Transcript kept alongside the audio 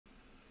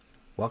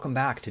Welcome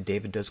back to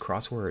David Does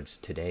Crosswords.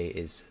 Today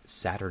is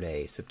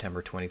Saturday,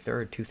 September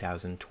 23rd,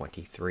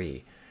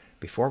 2023.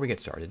 Before we get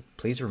started,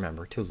 please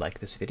remember to like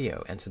this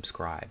video and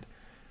subscribe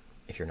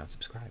if you're not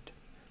subscribed.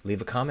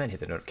 Leave a comment,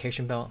 hit the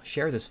notification bell,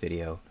 share this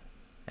video,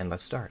 and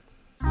let's start.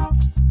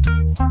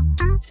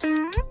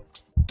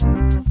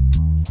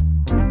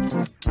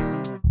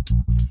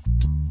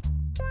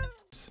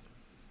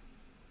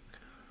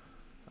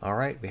 All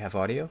right, we have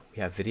audio, we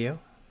have video.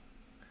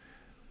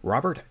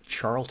 Robert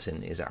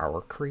Charlton is our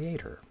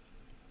creator.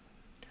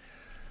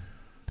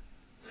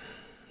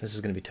 This is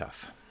going to be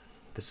tough.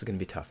 This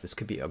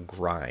could be a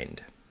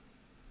grind.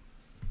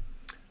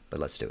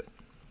 But let's do it.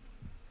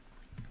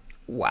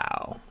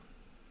 Wow.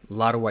 A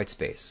lot of white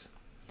space.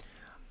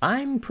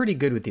 I'm pretty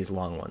good with these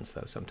long ones,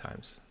 though,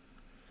 sometimes.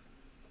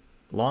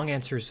 Long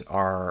answers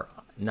are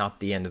not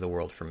the end of the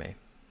world for me.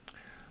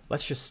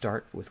 Let's just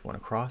start with one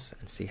across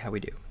and see how we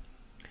do.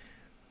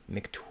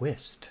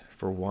 McTwist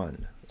for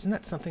one. Isn't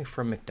that something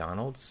from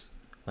McDonald's?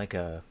 Like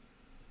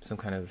some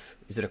kind of,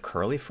 is it a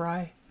curly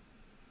fry?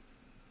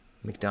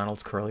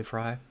 McDonald's curly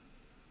fry?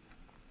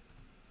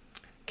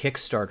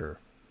 Kickstarter.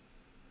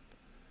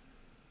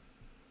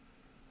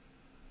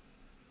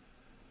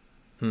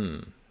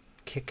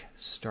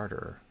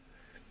 Kickstarter.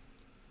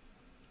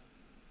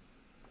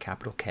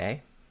 Capital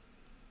K?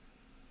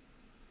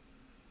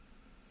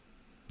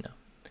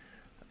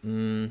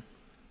 No.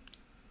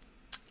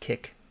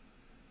 Kick.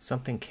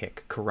 Something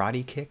kick.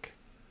 Karate kick?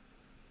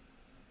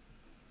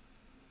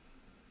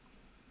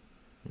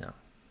 No.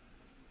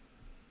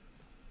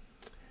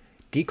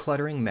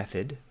 Decluttering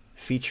method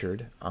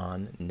featured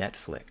on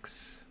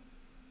Netflix.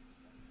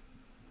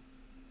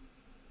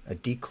 A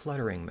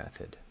decluttering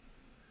method.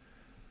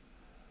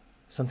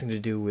 Something to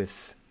do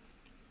with,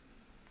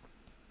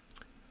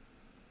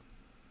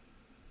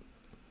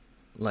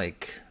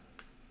 like,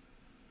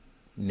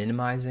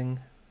 minimalism,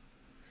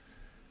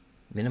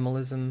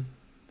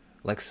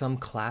 like some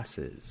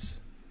classes.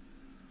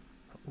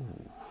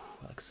 Ooh,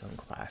 like some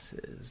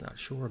classes, not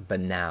sure.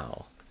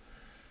 Banal.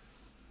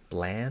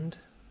 Bland.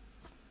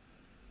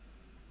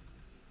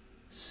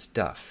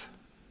 Stuff.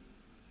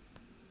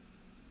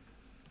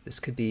 This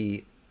could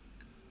be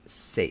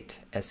sate,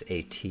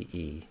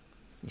 S-A-T-E.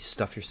 You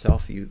stuff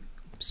yourself, you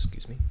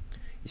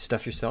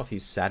stuff yourself, you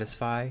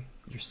satisfy,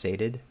 you're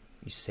sated,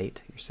 you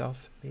sate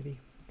yourself, maybe.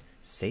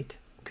 Sate,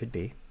 could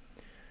be.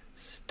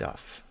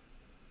 Stuff.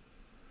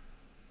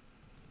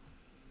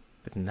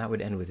 But then that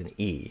would end with an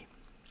E.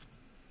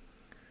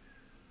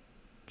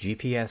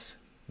 GPS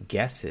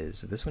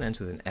guesses, this one ends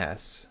with an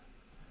S.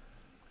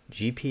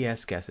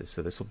 GPS guesses,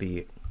 so this will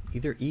be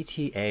either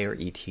ETA or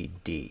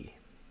ETD.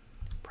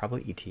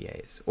 Probably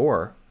ETAs.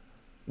 Or,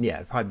 yeah,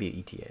 it'd probably be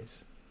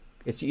ETAs.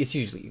 It's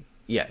usually,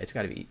 yeah, it's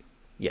got to be,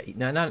 yeah,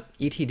 no, not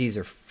ETDs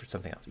are for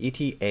something else.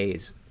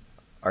 ETAs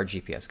are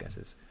GPS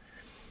guesses.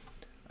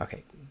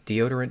 Okay,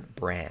 deodorant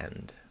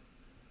brand.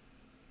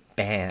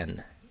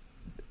 Ban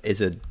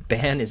is a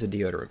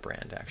deodorant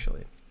brand,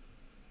 actually.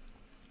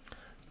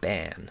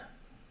 Ban.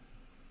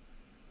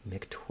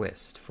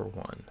 McTwist for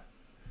one.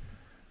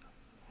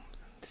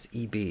 This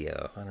EB,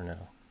 I don't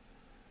know.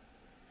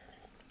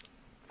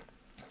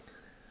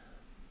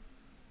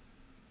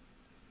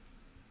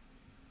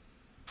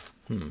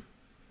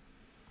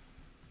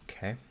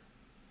 Okay.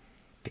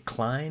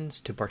 Declines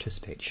to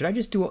participate. Should I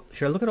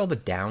look at all the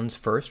downs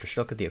first, or should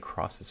I look at the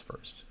acrosses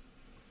first?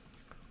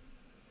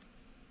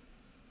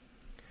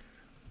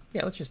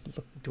 Yeah, let's just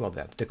do all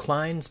that.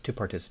 Declines to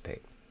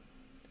participate.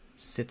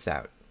 Sits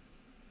out.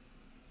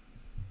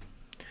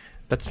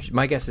 That's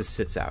my guess is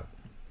sits out.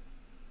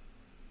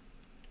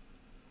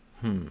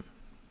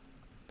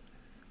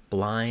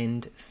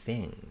 Blind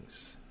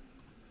things.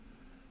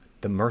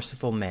 The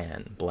merciful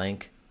man,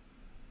 blank,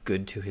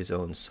 good to his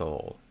own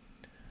soul.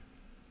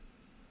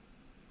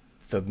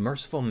 The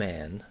merciful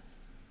man.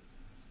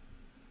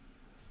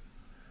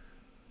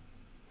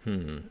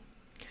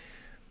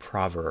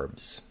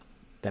 Proverbs.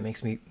 That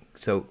makes me,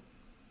 so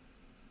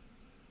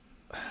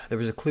there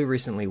was a clue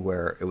recently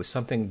where it was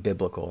something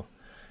biblical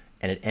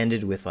and it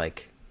ended with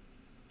like,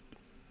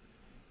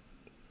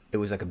 it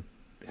was like a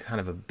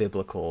kind of a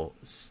biblical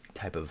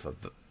type of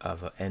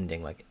a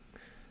ending, like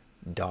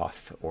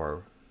doth,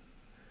 or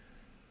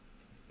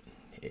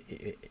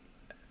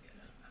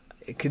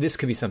this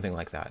could be something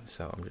like that.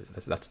 So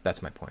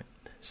that's my point.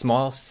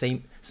 Small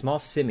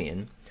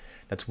simian.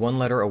 That's one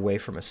letter away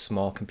from a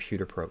small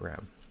computer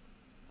program.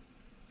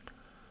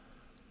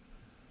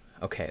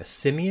 Okay, a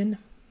simian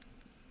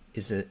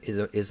is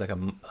like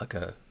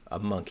a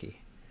monkey.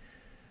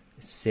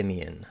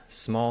 Simian,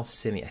 small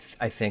simian.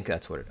 I think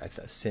that's what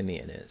a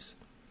simian is.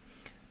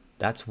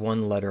 That's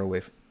one letter away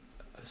from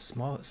a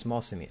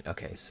small simian.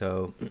 Okay,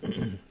 so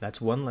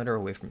that's one letter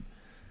away from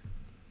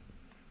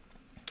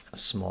a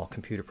small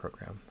computer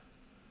program.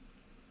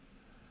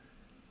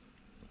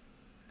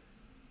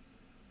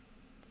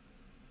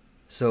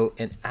 So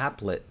an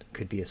applet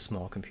could be a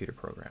small computer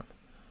program.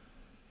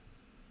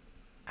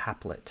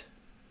 Applet.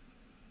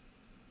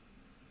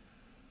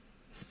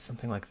 Is it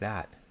something like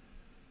that?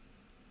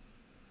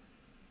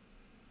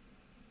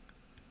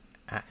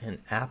 An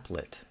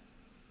applet.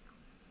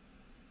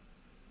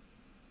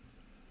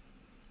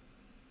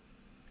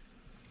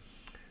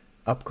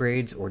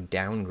 Upgrades or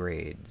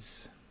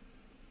downgrades.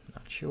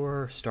 Not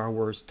sure. Star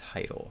Wars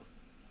title.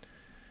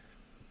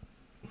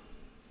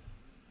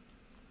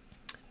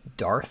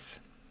 Darth.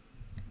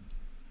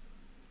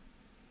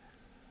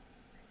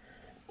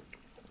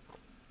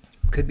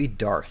 Could be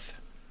Darth.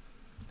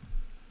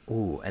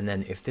 Ooh, and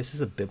then if this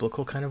is a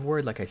biblical kind of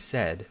word, like I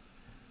said,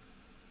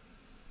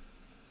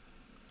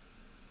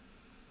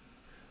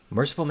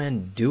 merciful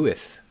man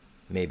doeth,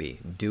 maybe,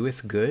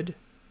 doeth good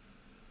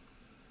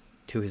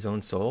to his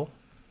own soul.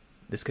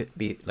 This could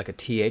be like a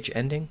TH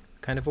ending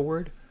kind of a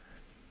word.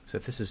 So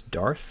if this is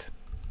Darth,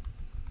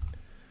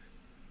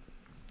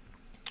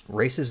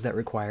 races that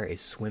require a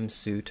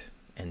swimsuit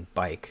and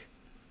bike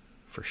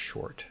for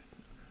short.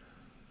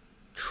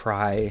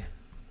 Tries.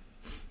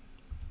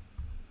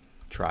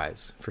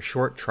 For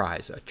short,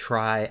 tries. A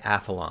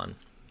triathlon.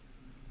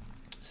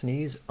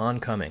 Sneeze,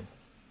 oncoming.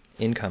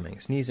 Incoming.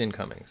 Sneeze,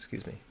 incoming.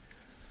 Excuse me.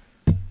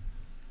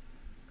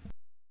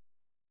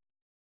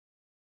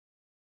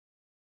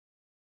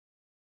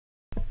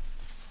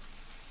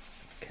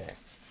 Okay.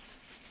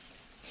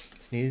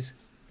 Sneeze,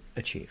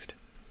 achieved.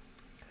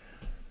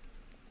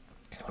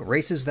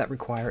 Races that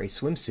require a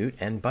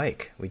swimsuit and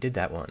bike. We did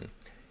that one.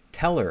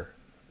 Teller,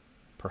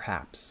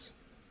 perhaps.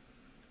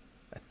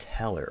 A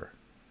teller.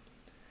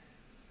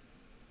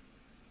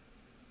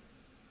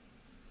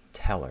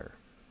 Teller.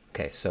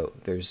 Okay, so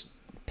there's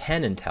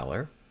Penn and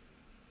Teller.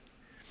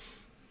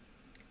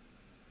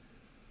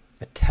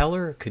 A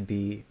teller could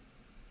be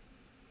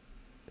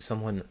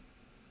someone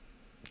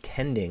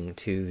tending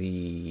to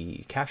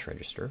the cash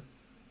register,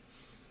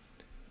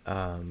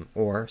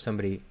 or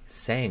somebody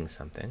saying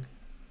something.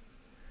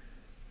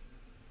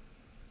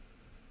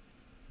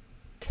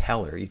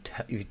 Teller.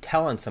 You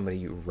tell on somebody,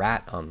 you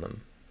rat on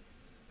them.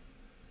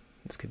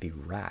 This could be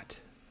rat.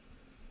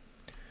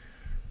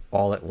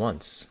 All at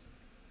once.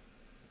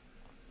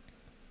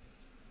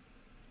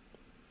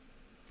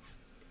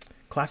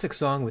 Classic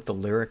song with the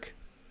lyric,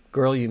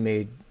 girl, you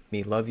made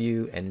me love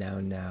you, and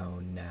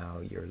now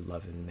your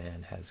loving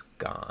man has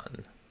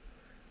gone.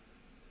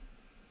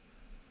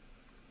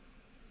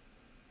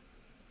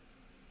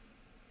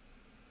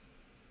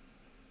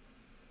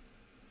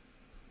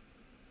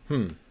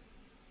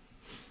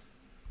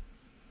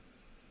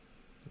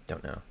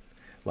 Don't know.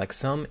 Like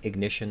some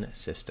ignition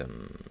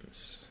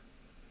systems.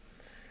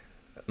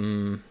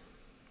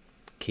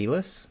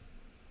 Keyless?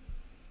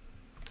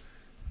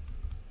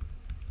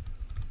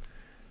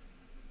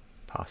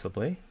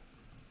 Possibly.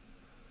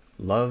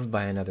 Love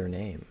by another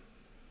name.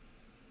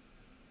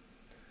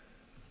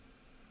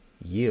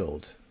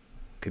 Yield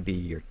could be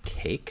your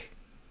take.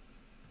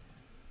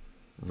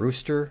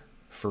 Rooster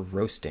for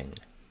roasting.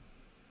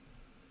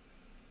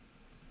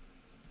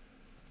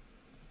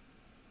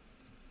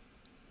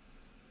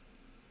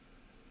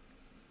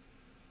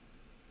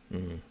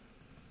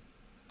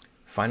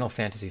 Final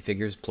Fantasy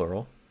figures,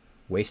 plural.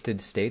 Wasted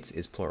states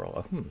is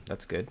plural. Oh,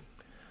 that's good.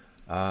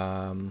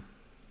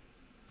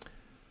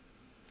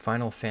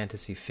 Final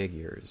Fantasy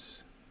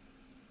figures.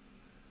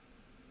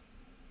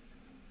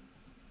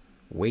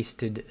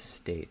 Wasted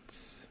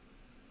states.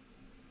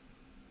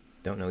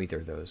 Don't know either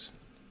of those.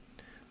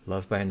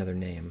 Love by another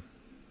name.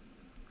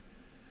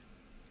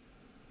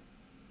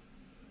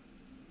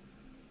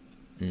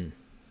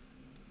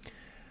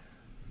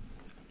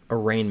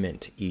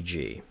 Arraignment,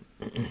 e.g.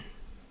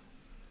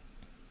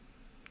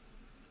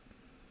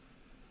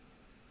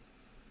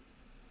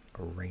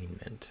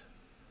 Arraignment.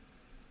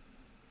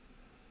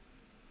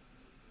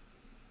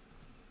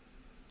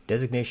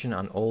 Designation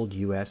on old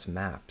U.S.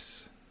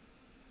 maps.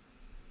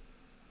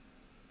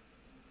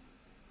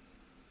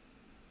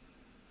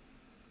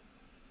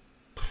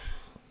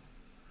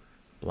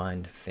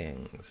 Blind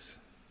things.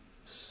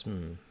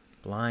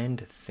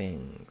 Blind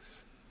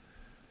things.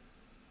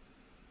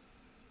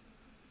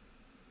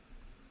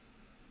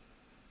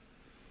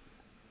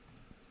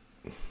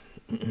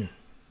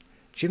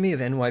 Jimmy of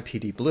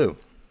NYPD Blue.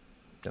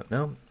 Don't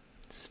know.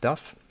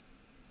 Stuff.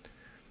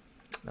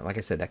 Like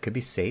I said, that could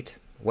be Sate.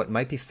 What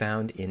might be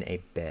found in a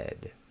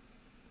bed?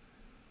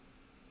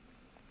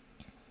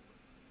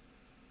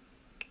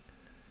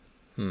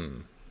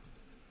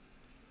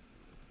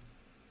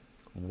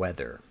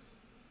 Weather.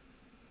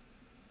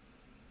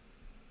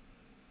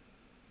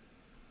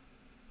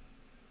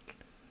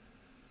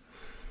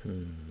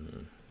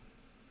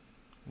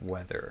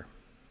 Weather.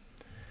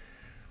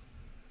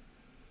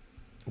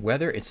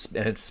 Weather. It's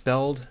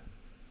spelled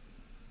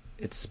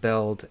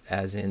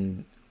as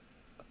in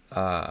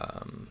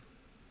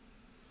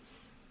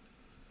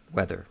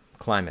weather,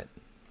 climate.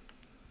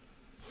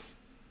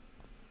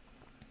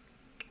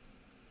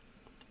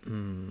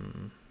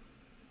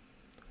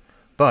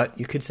 But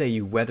you could say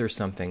you weather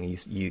something.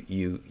 If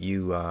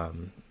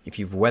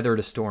you've weathered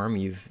a storm,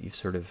 you've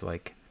sort of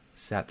like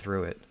sat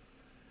through it.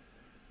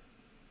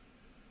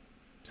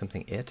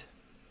 Something it.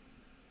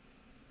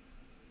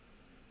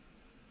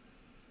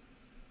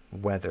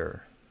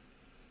 Weather.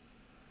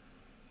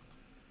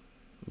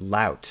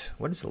 Lout.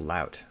 What is a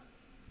lout?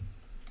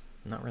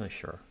 I'm not really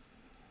sure.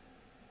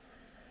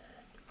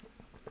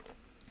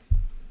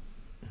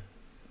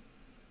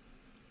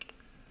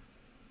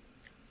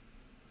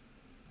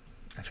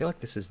 I feel like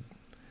this is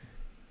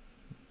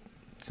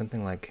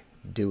something like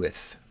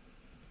doeth.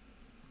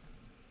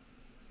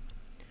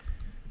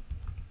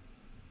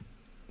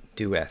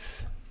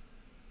 Doeth.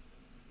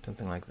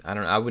 Something like that. I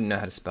don't know. I wouldn't know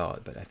how to spell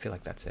it, but I feel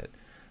like that's it.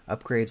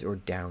 Upgrades or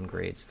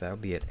downgrades. That'll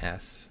be an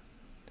S.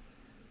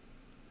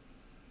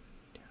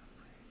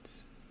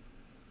 Downgrades.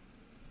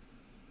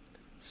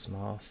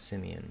 Small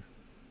simian.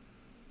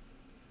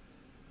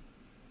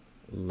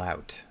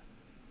 Lout.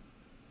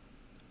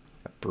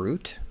 A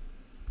brute.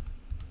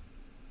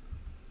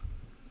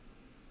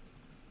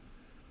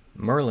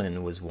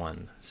 Merlin was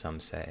one, some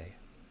say.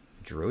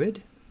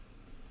 Druid?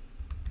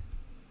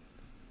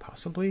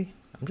 Possibly?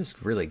 I'm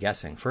just really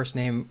guessing. First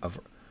name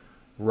of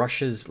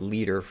Russia's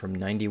leader from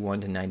 91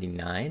 to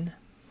 99.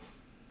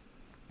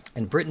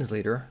 And Britain's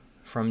leader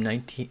from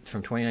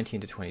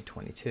 2019 to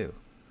 2022.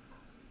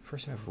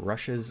 First name of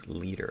Russia's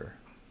leader.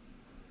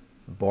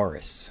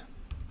 Boris.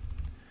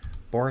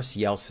 Boris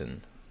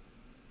Yeltsin.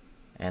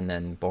 And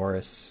then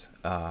Boris...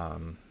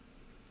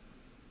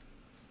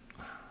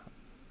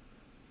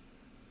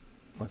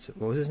 what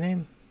was his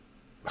name?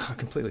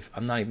 Completely...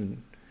 I'm not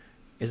even...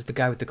 Is it the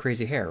guy with the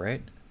crazy hair,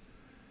 right?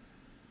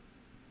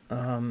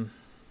 I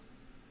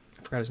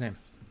forgot his name.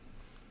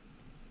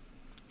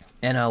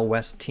 NL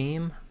West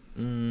team.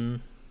 NL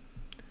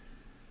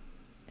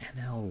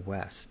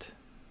West.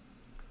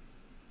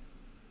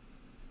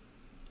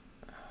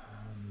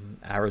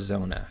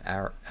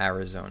 Arizona.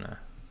 Arizona.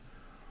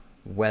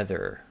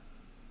 Weather.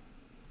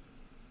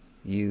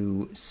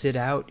 You sit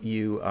out.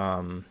 You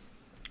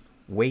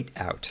wait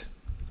out.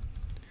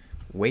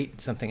 Wait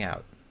something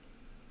out.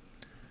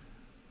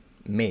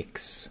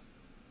 Makes.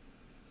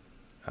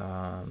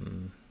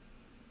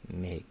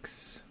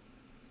 Makes.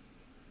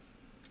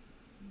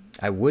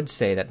 I would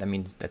say that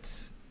means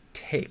that's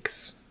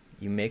takes.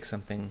 You make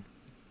something.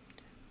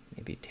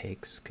 Maybe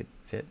takes could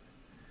fit.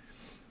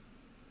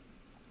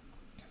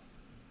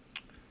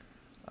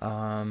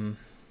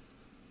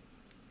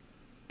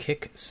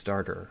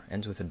 Kickstarter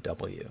ends with a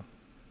W.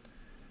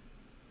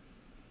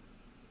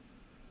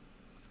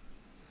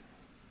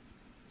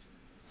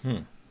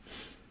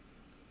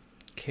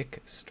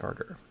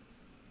 Kickstarter.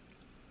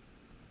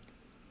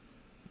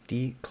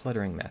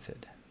 Decluttering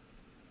method.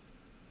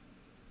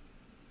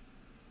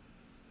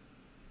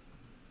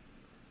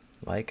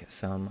 Like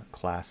some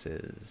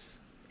classes.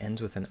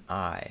 Ends with an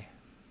I.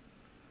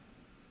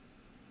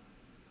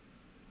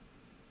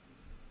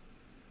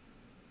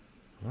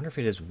 I wonder if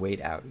it is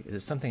wait out. Is it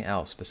something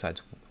else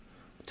besides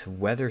to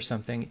weather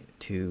something,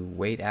 to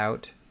wait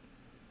out?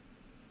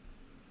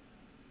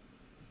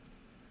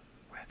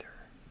 Weather.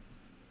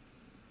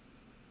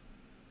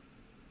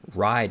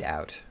 Ride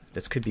out.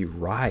 This could be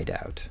ride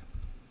out.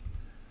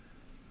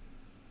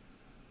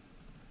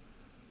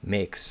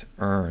 Makes,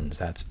 earns,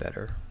 that's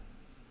better.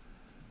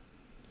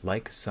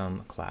 Like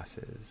some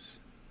classes.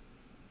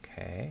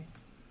 Okay.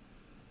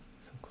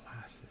 Some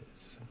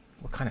classes.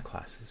 What kind of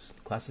classes?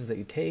 Classes that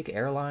you take,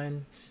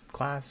 airline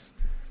class.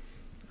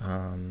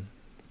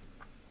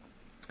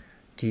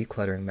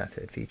 Decluttering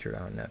method featured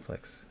on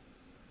Netflix.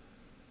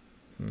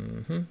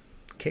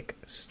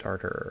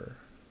 Kickstarter.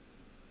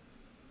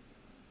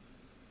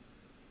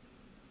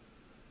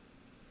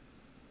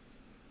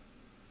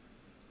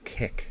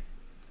 Kick.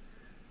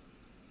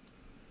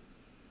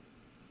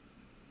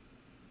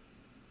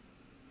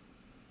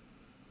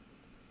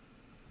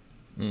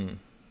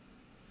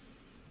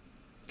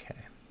 Okay.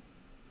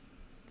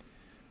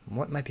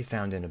 What might be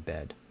found in a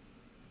bed?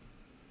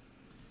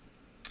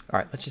 All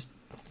right, let's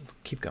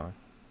keep going.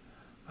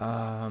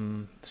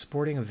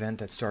 Sporting event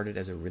that started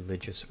as a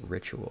religious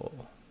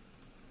ritual.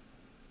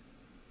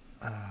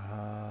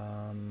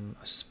 A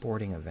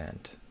sporting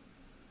event.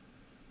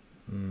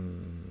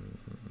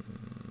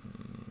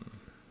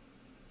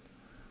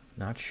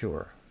 Not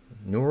sure.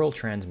 Neural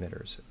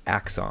transmitters.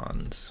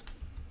 Axons.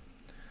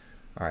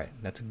 All right,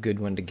 that's a good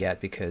one to get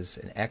because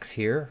an X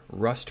here,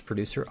 rust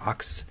producer,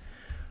 oxygen?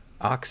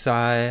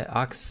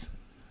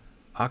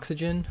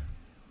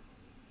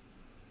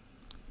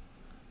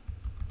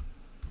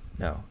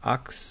 No,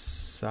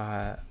 something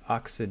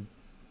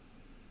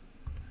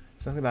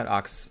about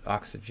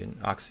oxygen,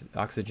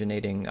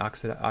 oxygenating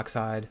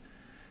oxide,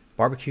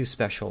 barbecue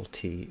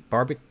specialty,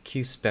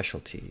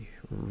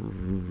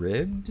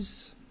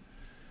 ribs,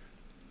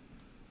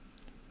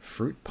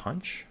 fruit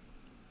punch.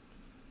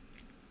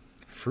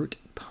 Fruit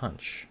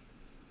punch.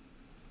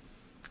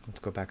 Let's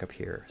go back up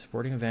here.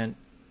 Sporting event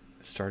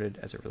started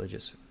as a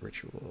religious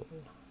ritual.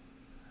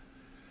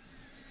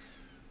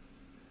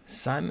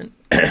 Simon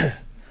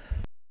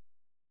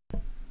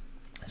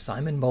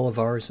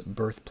Bolivar's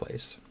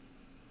birthplace.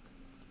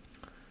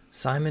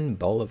 Simon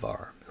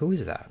Bolivar. Who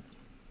is that?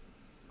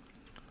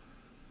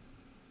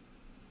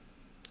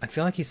 I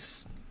feel like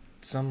he's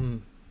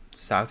some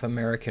South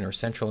American or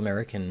Central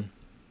American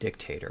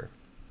dictator.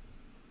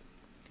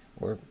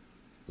 Or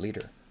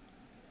leader.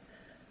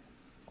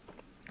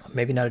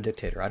 Maybe not a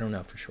dictator. I don't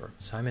know for sure.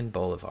 Simon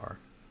Bolivar.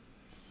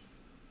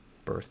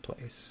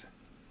 Birthplace.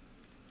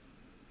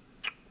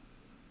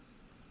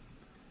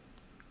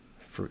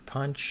 Fruit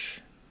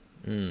punch.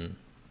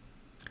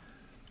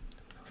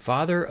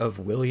 Father of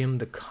William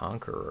the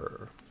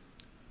Conqueror.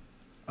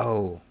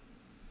 Oh.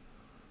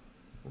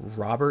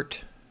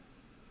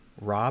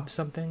 Rob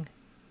something?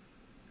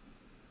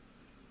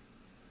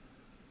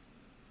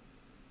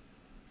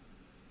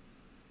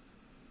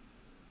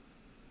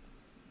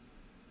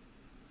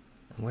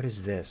 What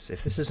is this?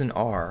 If this is an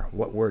R,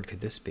 what word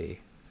could this be?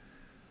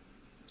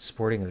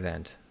 Sporting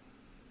event.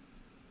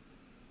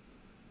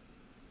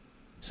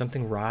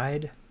 Something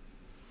ride?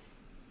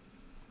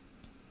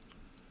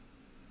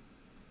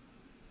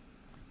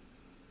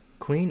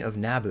 Queen of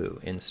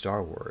Naboo in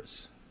Star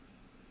Wars.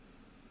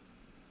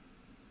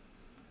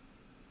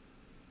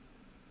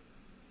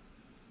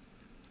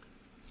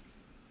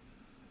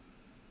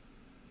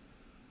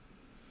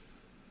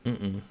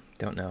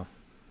 Don't know.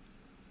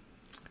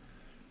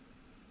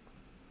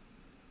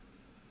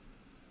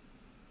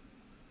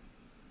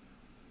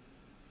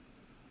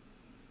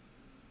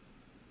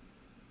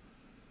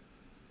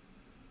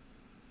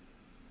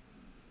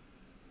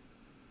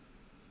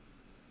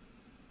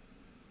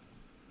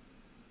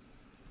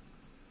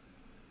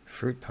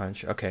 Fruit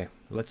punch. Okay,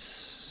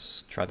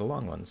 let's try the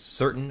long ones.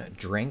 Certain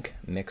drink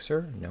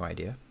mixer. No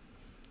idea.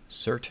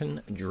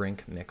 Certain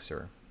drink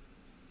mixer.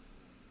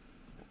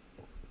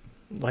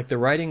 Like the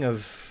writing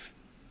of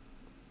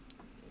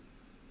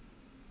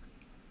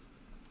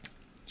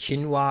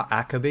Chinua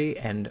Achebe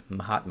and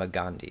Mahatma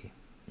Gandhi.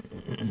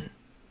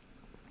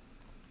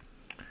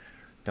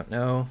 Don't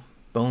know.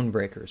 Bone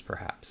breakers,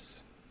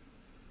 perhaps.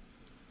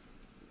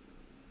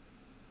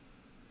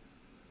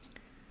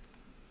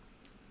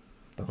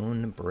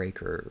 Bone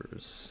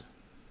breakers.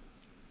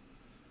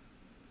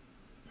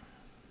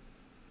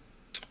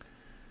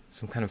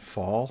 Some kind of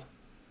fall.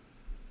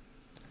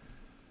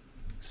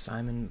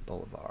 Simon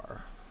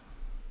Bolivar.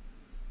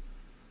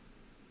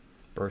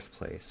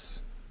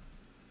 Birthplace.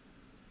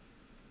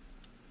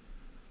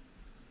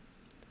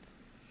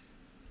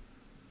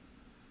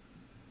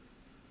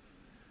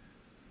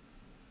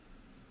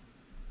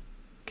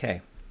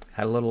 Okay,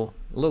 had a little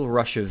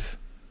rush of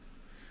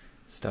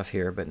stuff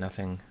here, but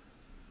nothing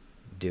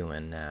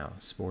doing now.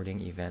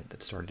 Sporting event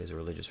that started as a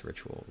religious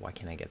ritual. Why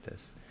can't I get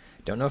this?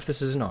 Don't know if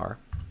this is an R.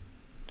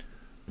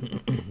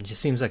 It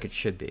just seems like it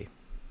should be.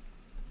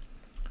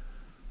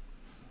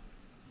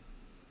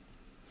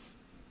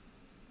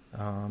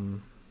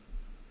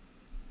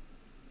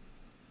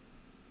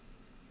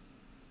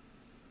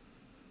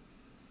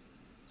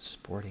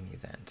 Sporting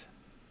event.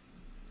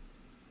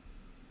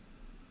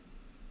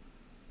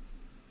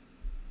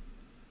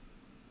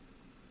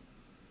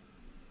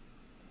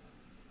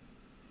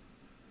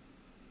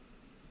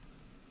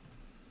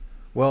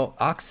 Well,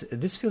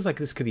 this feels like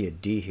this could be a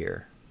D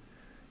here.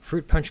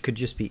 Fruit punch could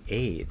just be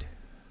aid.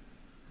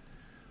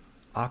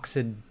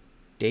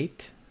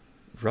 Oxidate?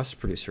 Rust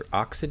producer.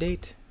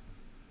 Oxidate?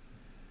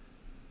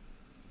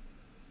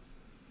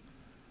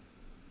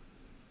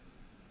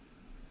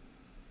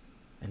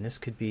 And this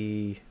could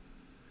be...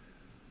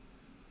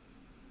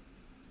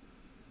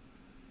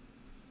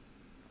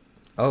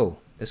 Oh,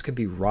 this could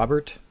be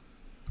Robert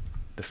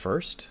the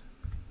First.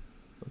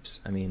 Oops,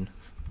 I mean,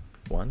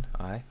 one,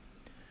 I.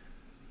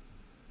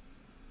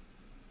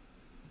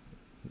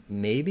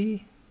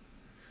 Maybe?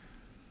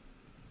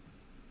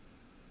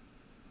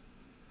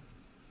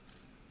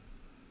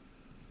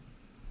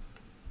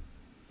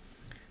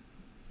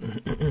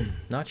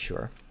 Not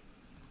sure.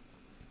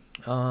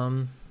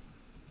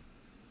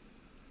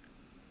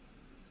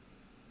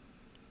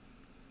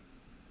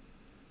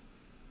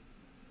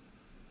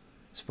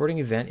 Sporting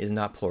event is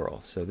not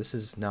plural, so this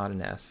is not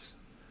an S.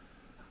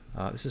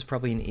 This is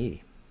probably an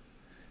E.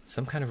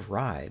 Some kind of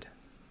ride.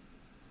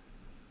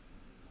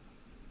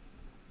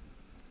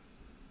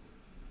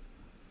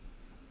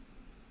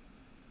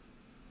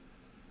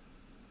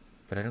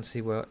 But I don't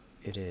see what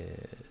it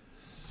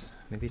is.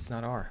 Maybe it's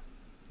not R.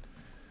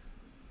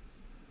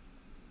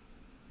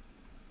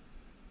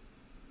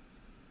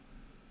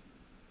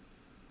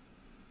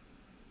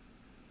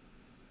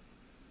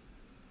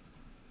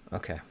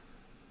 Okay.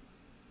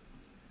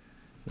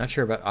 Not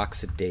sure about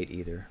oxidate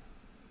either.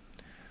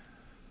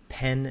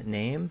 Pen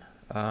name.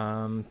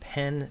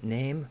 Pen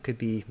name could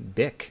be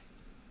Bic.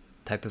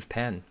 Type of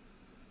pen.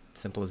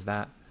 Simple as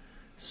that.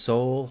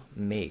 Soul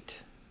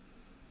mate.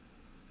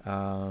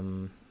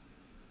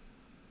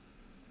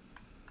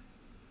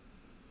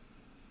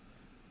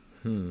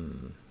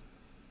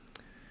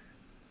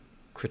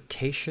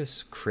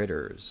 Cretaceous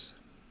critters.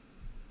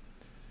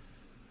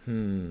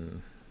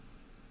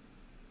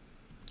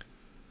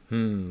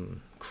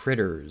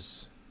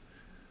 Critters.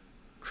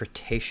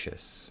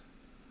 Cretaceous.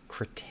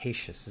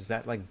 Cretaceous. Is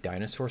that like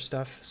dinosaur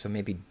stuff? So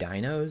maybe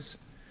dinos?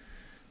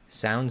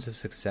 Sounds of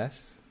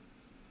success?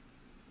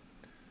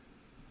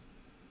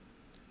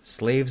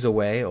 Slaves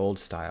away, old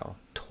style.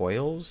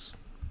 Toils?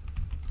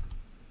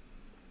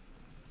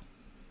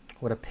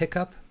 What a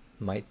pickup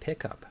might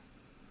pick up.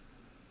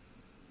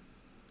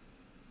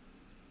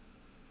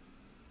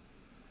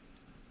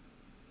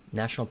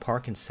 National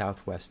park in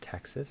Southwest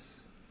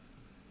Texas.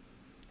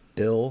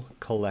 Bill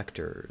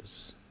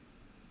collectors.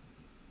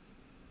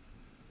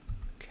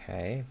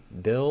 Okay,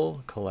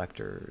 bill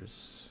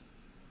collectors.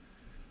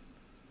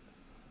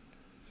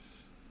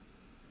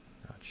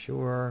 Not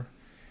sure.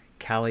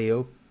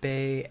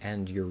 Calliope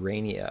and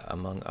Urania,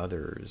 among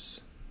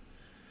others.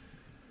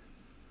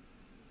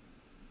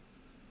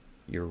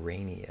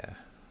 Urania.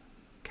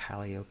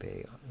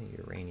 Calliope and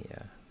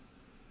Urania.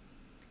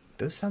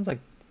 Those sounds like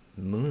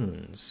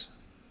moons.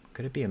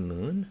 Could it be a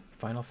moon?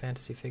 Final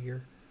Fantasy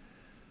figure?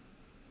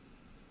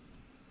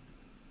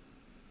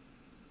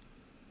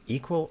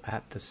 Equal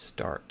at the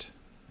start.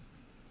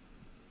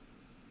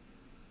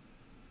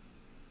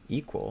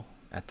 Equal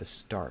at the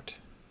start.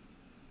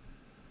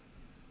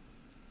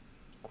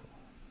 Equal.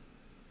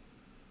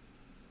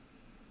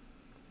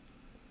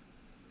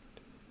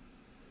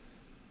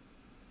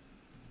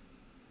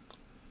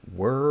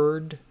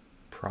 Word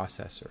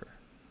processor.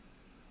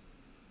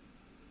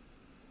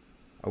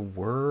 A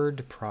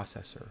word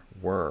processor.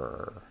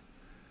 Whir.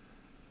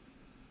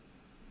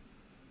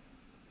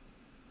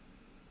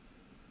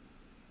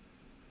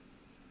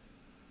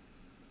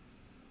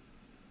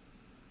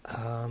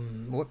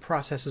 What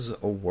processes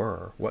a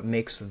whir? What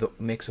makes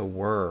a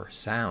whir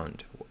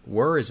sound?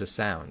 Whir is a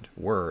sound.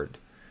 Word.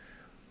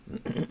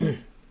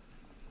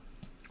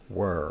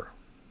 Whir.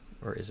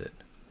 Or is it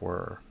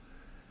whir?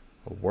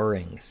 A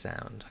whirring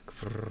sound. Like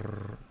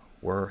vrr,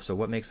 whir. So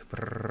what makes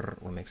vrr,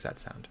 what makes that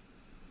sound?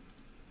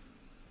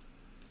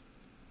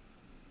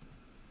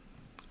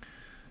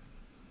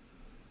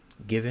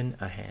 Given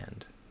a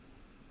hand.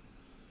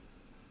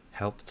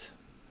 Helped.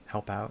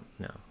 Help out?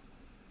 No.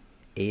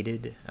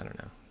 Aided? I don't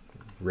know.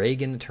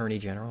 Reagan Attorney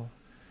General.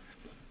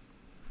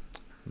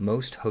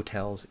 Most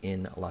hotels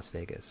in Las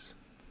Vegas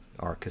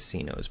are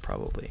casinos,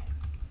 probably.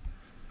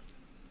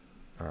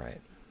 All right.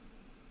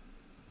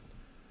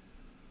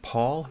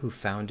 Paul, who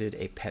founded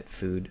a pet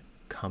food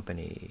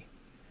company.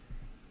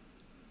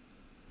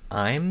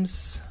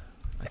 Imes?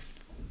 I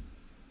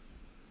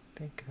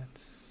think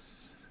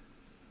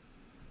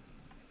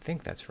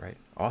that's right.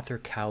 Author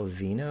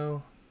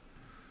Calvino.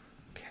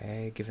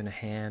 Okay, given a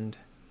hand.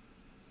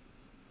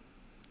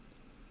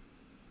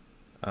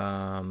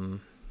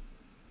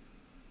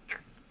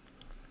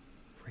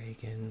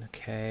 Reagan,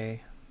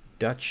 okay.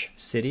 Dutch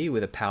city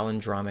with a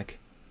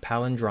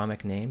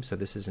palindromic name, so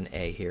this is an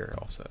A here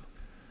also.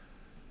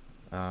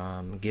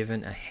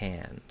 Given a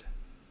hand.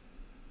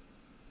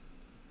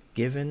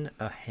 Given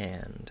a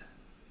hand.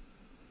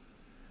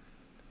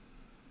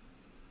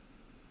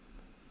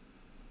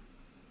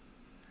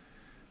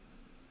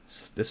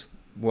 So this,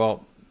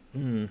 well,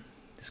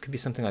 this could be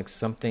something like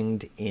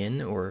somethinged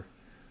in, or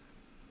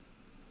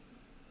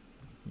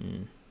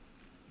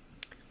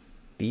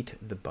beat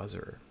the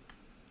buzzer.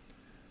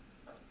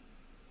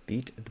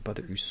 Beat the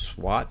buzzer. You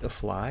swat a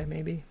fly,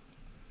 maybe?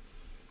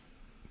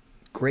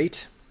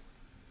 Great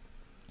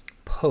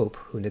Pope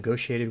who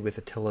negotiated with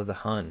Attila the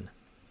Hun.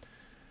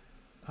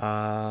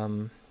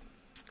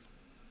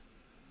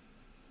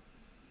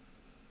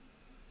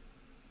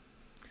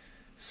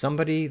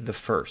 Somebody the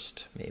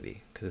first,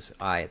 maybe, because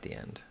it's I at the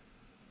end.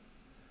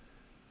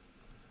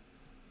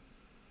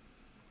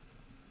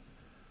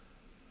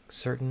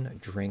 Certain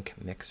drink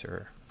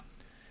mixer.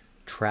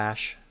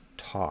 Trash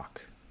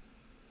talk.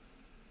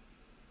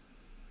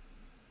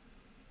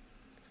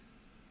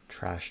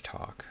 Trash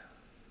talk.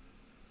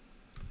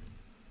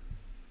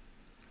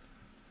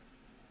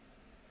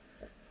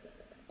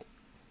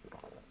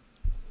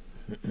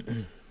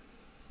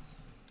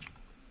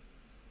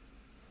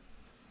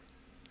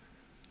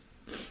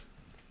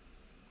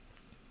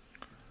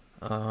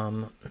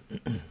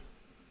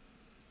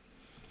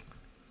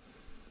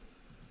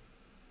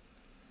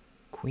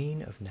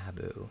 Queen of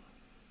Naboo.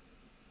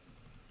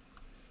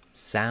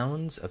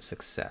 Sounds of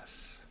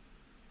success.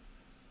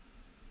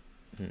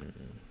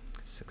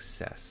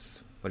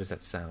 Success. What does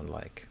that sound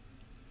like?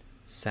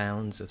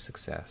 Sounds of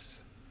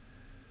success.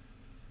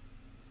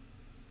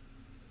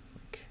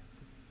 Like,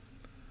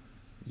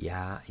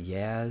 yeah,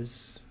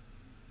 yes.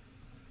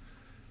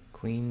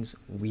 Queens,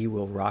 we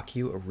will rock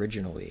you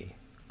originally.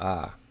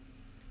 Ah.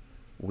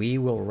 We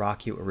will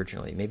rock you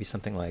originally. Maybe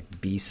something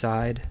like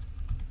B-side.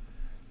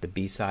 The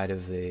B-side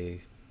of the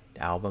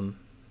album.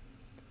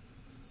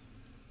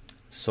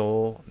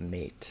 Soul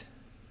mate.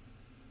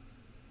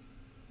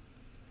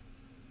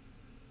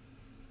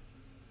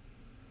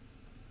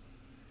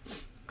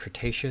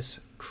 Cretaceous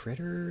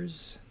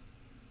critters.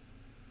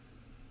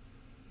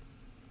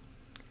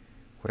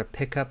 What a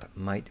pickup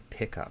might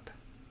pick up.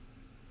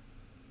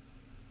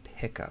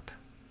 Pickup.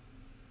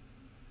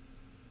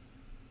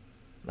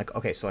 Like,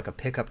 okay, so like a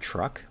pickup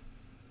truck.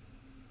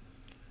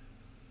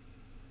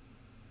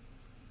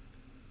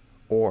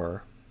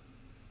 Or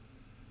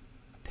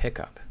a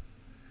pickup.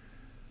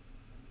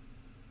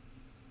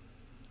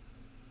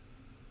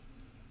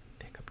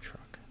 Pickup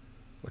truck.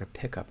 What a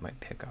pickup might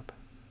pick up.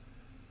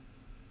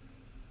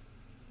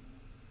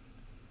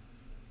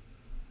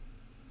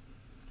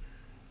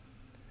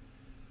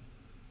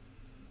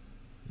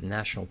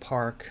 National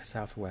Park,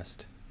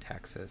 Southwest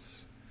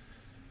Texas.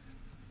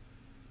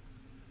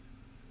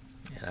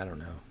 And I don't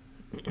know.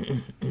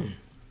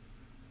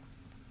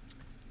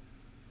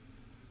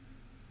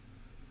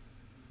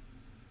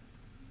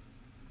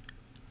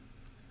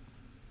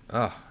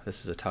 Oh,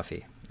 this is a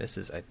toughie. This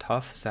is a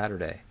tough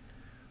Saturday.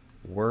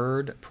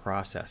 Word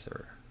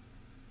processor.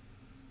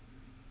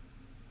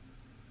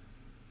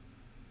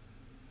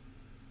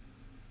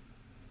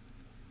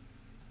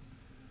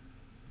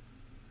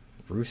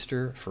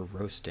 Rooster for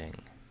roasting.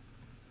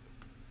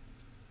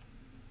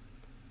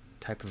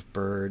 Type of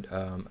bird.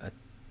 A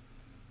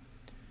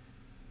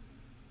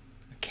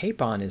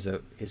capon is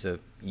a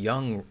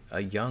young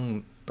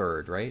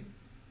bird, right?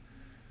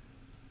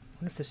 I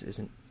wonder if this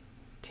isn't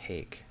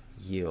take.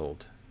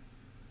 Yield.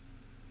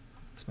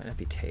 This might not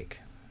be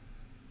take.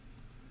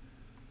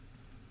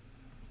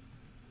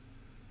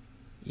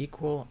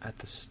 Equal at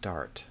the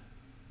start.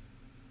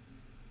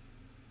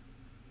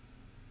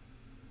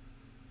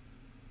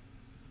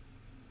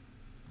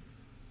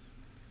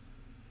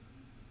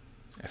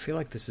 I feel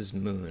like this is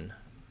moon.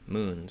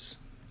 Moons.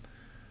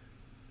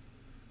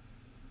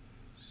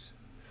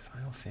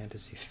 Final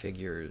Fantasy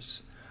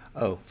figures.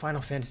 Oh,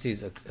 Final Fantasy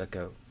is like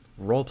a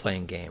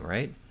role-playing game,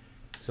 right?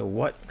 So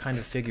what kind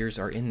of figures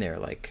are in there?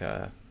 Like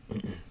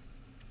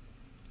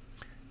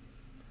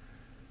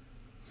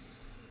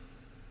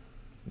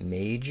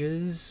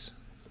mages?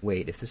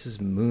 Wait, if this is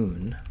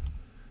moons,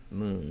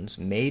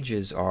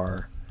 mages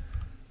are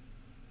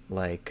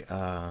like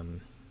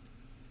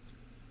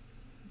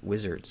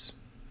wizards.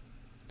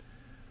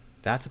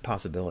 That's a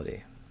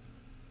possibility.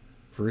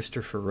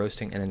 Rooster for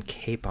roasting, and then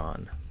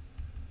capon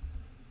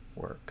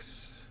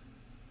works.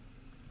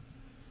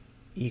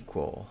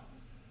 Equal.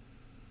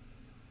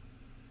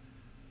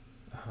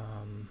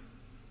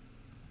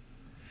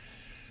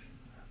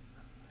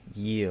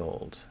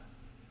 Yield.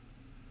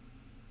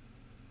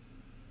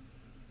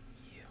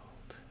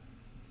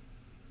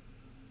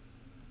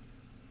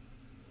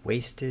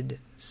 Wasted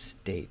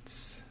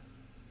states.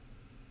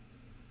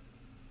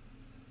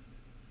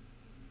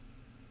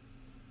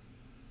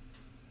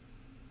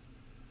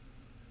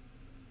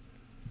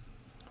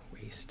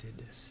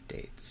 Wasted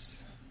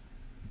states.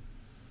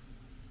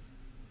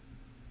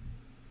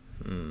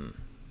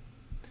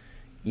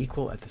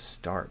 Equal at the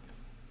start.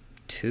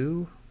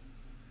 2.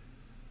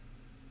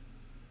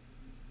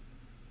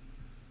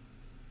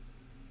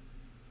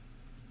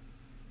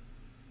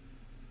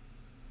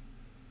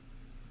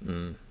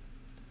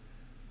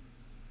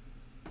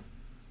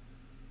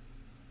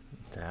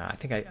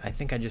 I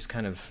think I just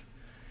kind of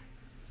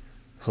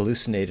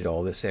hallucinated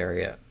all this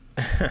area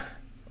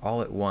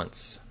all at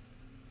once.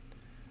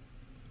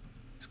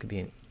 This could be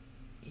an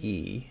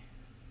E.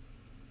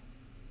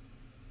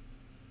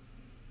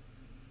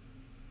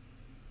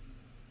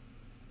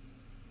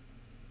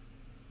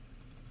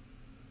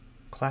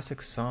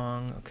 Classic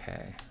song,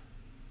 okay.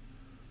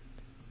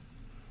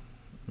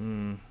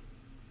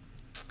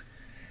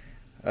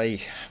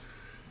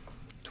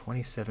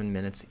 27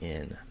 minutes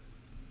in.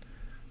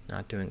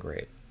 Not doing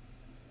great.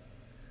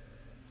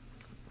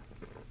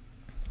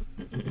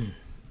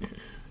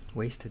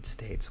 Wasted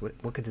states.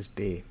 What could this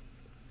be?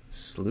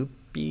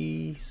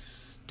 Sloopy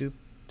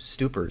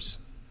stupors.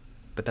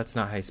 But that's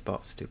not how you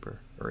spell stupor,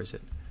 or is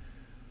it?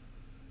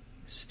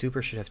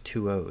 Stupor should have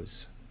 2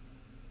 O's.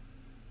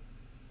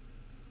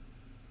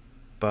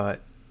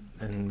 But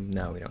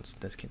no, we don't.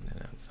 That's no,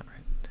 it's not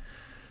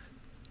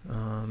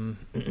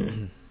right.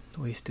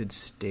 Wasted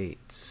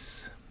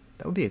states.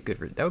 That would be a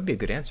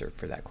good answer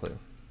for that clue.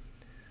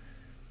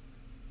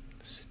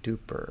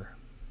 Stupor.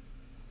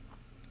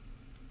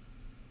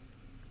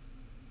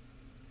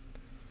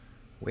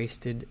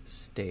 Wasted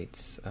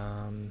states.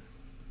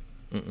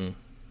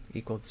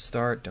 Equal to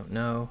start. Don't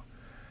know.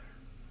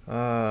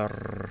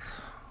 Whir.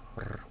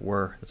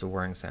 That's a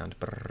whirring sound.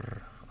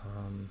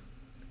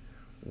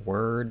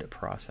 Word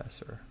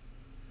processor.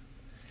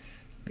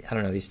 I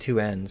don't know, these 2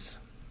 N's.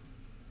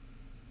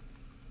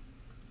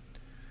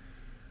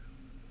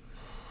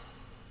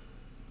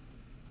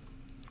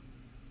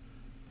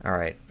 All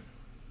right.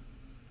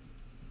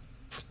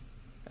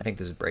 I think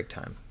this is break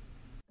time.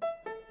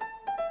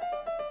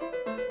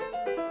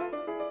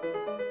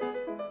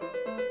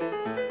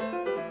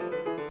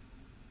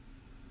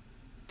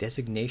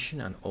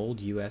 Designation on old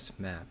U.S.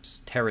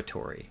 maps.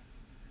 Territory.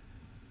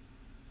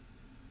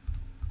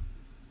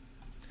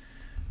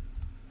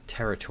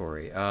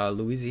 Territory.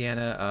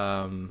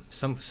 Louisiana,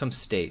 some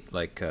state,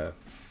 like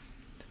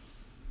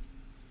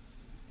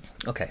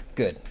okay,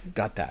 good.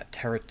 Got that.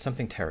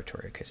 Something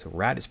territory. Okay, so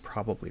rat is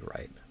probably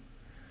right.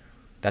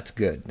 That's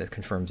good. That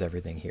confirms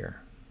everything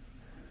here.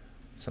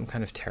 Some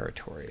kind of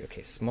territory.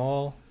 Okay,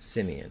 small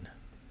simian.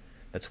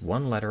 That's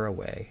 1 letter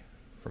away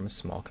from a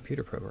small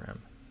computer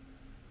program.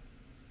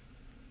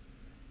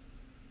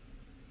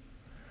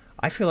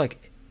 I feel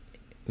like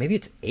maybe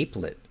it's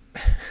apelet.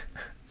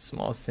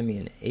 Small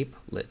simian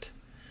apelet.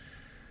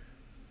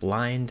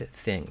 Blind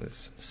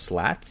things.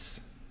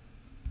 Slats?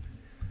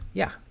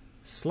 Yeah,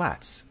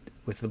 slats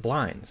with the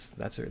blinds.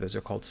 Those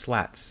are called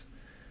slats.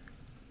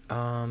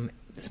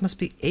 This must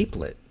be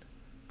apelet.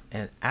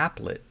 And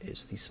applet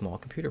is the small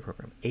computer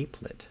program.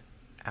 Apelet.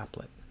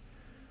 Applet.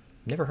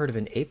 Never heard of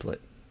an apelet.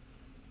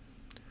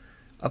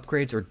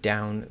 Upgrades or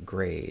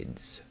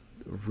downgrades?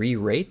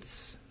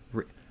 Re-rates?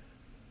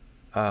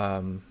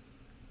 No.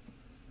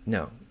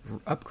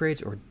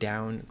 Upgrades or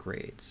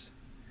downgrades?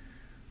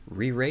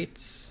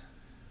 Re-rates?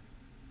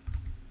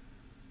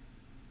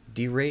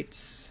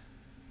 Derates?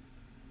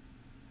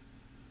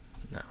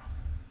 No.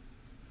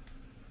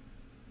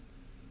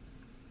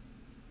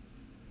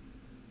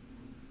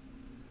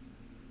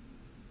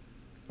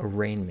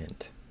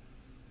 Arraignment.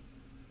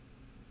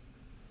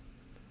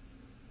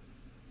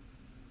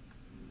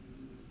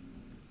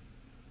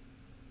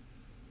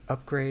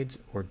 Upgrades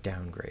or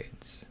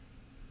downgrades?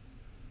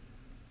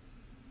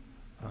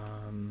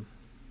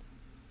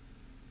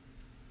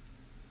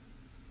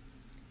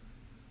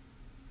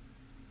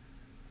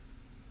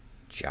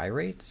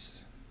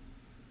 Gyrates?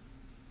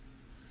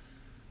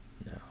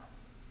 No.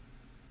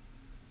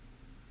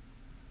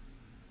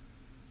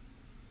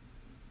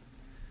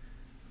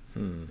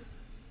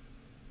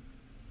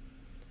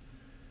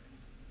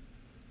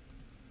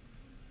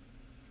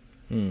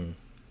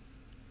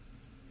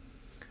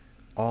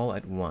 All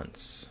at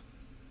once.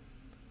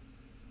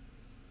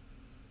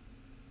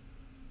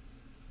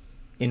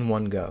 In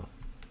one go.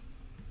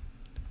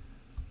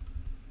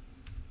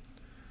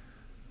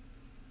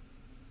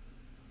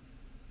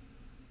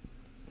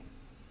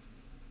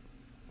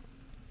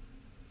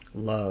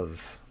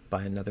 Love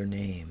by another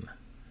name.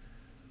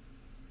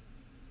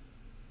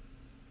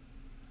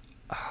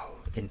 Oh,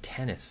 in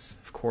tennis,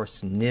 of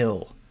course,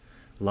 nil.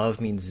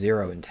 Love means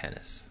 0 in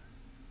tennis.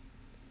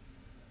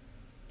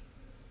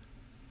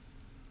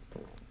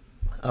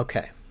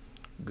 Okay,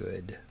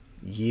 good.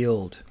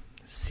 Yield,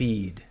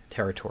 seed,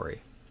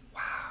 territory.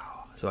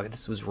 Wow. So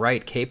this was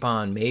right.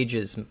 Capon,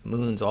 mages,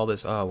 moons, all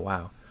this. Oh,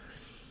 wow.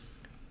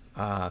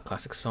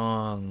 Classic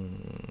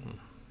song.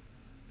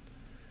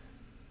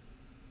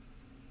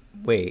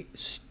 Wait,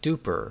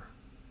 stupor.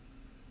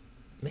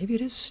 Maybe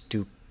it is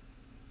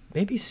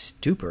maybe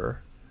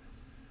stupor.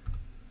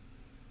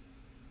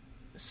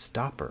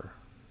 Stopper.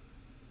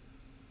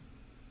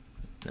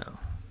 No.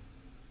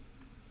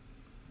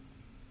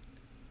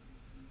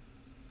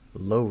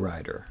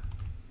 Lowrider.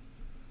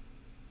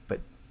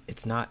 But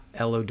it's not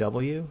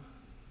LOW?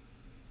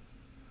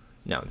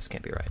 No, this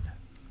can't be right.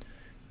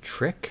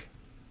 Trick?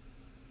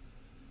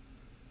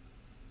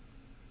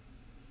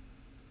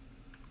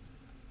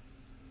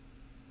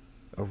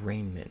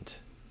 Arraignment.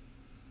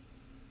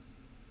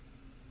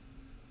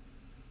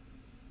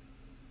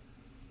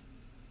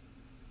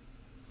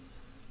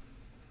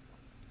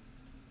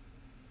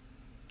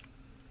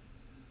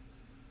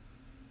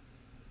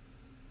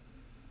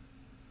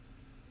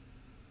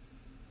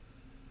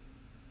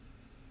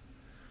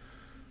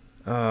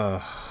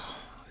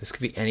 This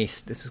could be any.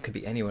 This could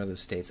be any one of those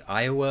states.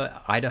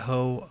 Iowa,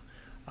 Idaho.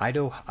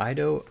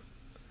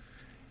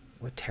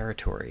 What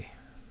territory?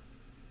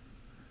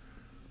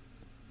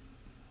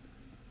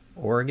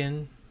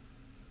 Oregon.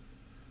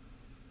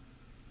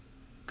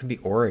 Could be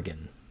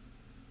Oregon.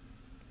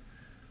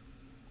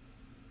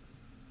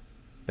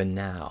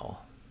 Banal.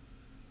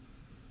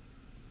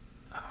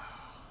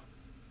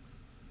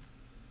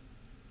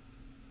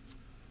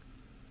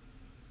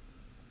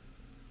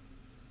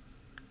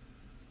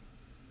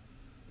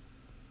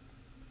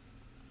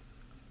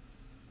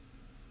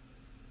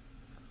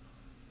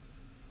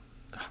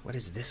 What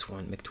is this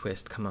one?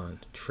 McTwist, come on.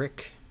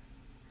 Trick.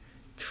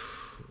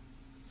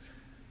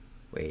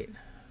 Wait.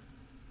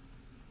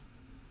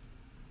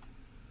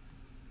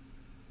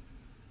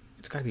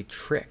 It's got to be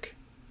trick.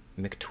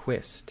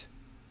 McTwist.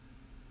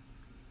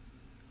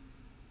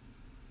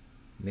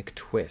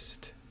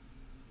 McTwist.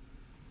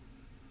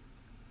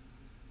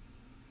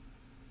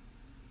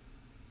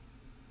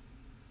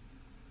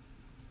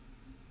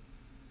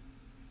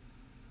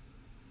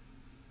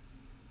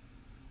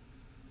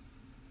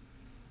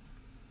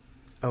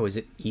 Oh, is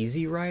it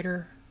Easy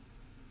Rider?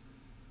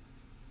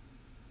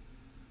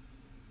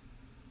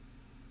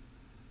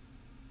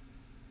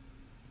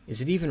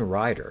 Is it even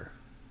Rider?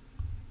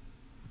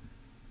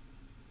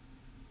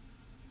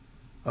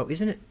 Oh,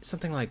 isn't it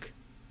something like...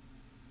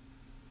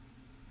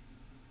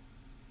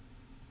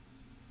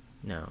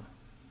 No.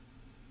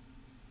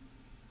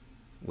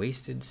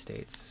 Wasted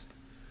States.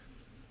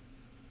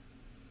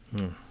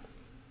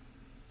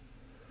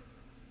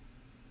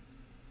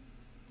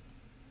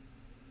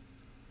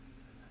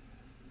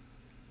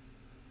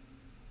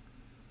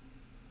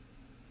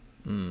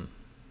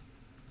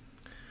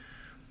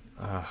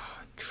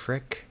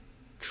 Trick,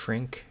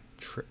 trink,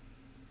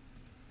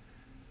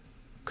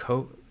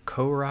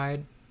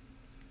 co-ride,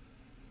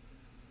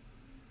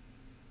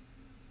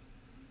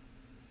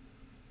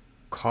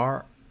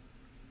 car,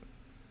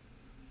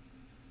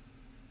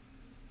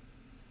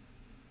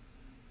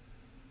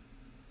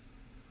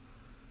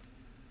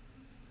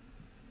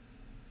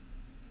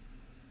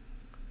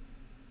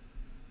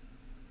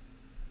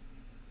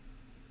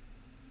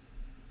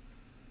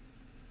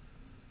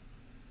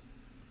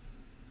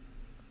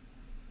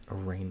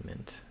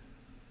 arraignment.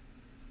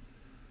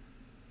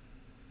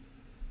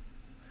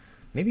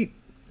 Maybe,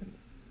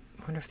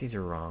 I wonder if these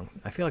are wrong.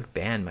 I feel like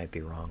ban might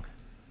be wrong.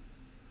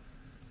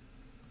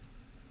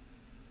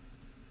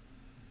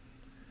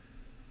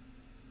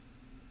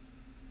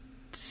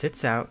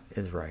 Sits out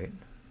is right.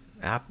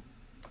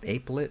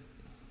 Apelet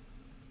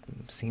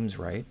seems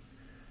right.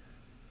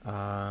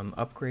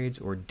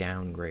 Upgrades or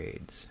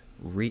downgrades?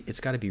 It's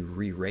got to be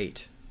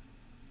re-rate.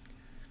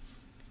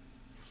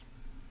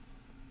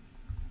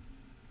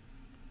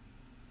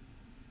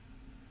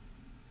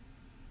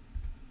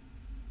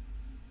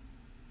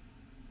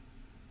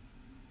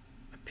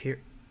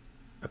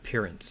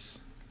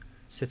 Appearance.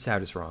 Sits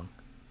out is wrong.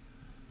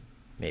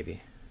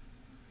 Maybe.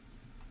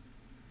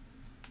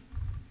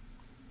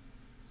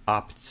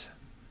 Opts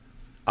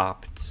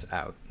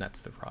out.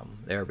 That's the problem.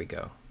 There we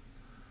go.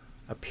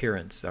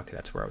 Appearance. Okay,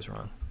 that's where I was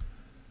wrong.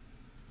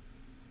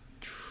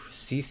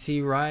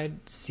 CC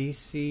ride.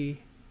 CC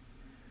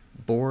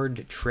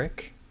board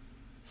trick.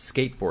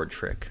 Skateboard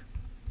trick.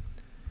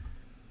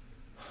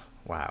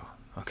 Wow.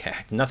 Okay.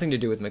 Nothing to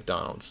do with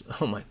McDonald's.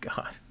 Oh my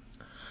god.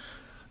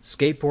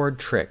 Skateboard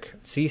trick.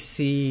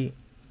 CC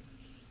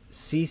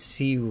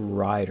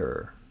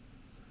rider.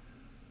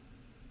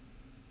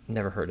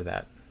 Never heard of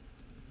that.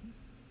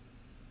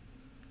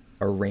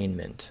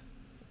 Arraignment.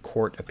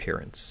 Court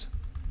appearance.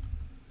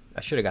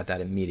 I should have got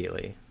that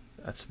immediately.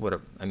 That's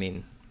what I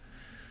mean.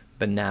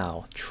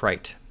 Banal.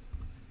 Trite.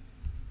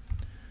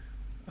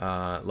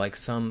 Like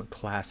some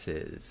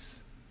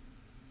classes.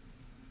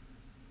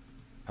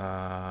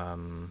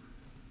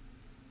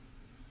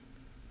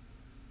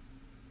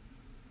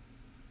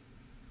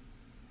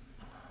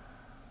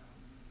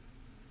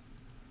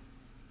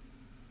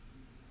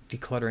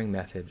 Decluttering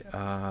method.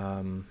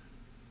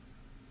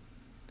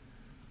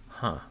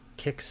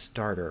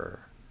 Kickstarter.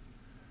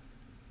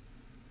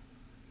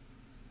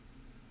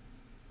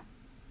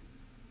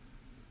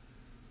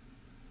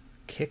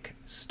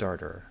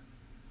 Kickstarter.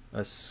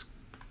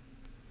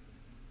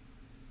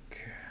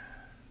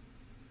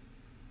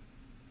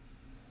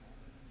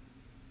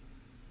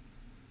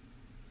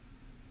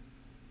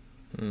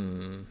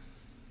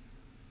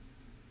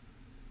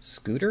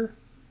 Scooter?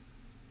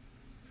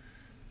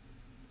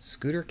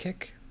 Scooter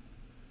kick?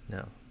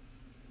 No.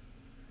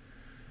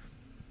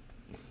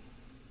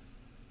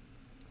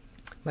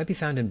 Might be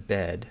found in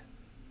bed.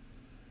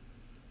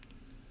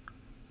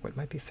 What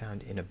might be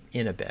found in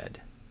a bed?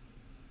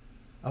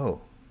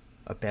 Oh,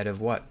 a bed of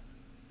what?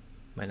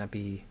 Might not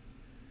be.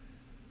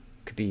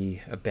 Could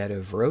be a bed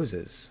of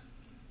roses.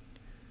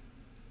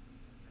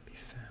 Might be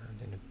found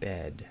in a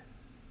bed.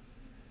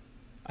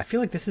 I feel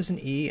like this is an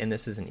E and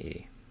this is an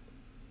E.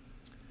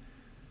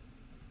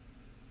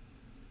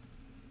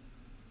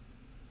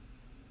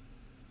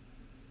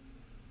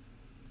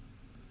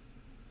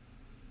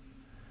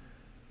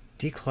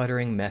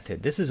 Decluttering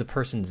method. This is a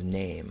person's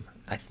name.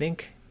 I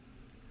think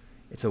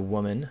it's a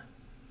woman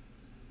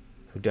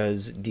who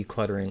does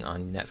decluttering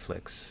on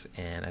Netflix,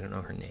 and I don't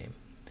know her name.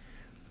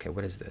 Okay,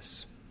 what is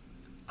this?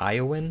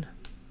 Iowan?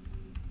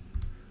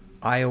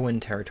 Iowan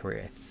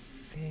territory. I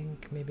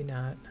think maybe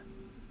not.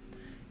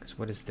 Because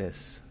what is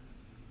this?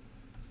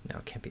 No,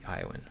 it can't be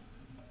Iowan.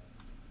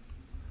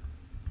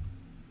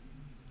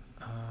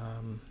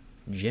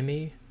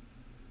 Jimmy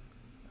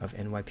of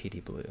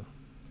NYPD Blue.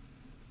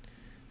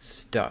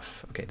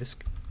 Stuff. Okay, this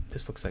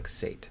looks like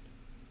Sate.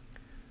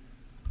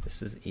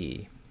 This is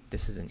E.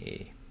 This is an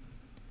E.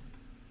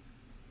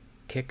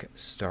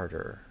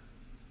 Kickstarter.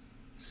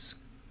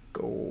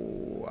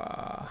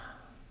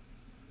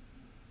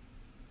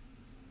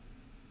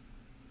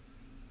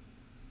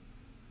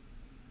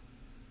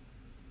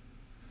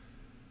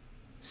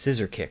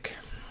 Scissor kick.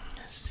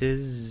 This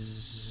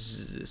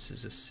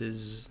is a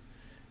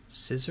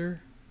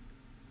scissor?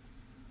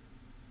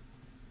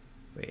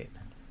 Wait.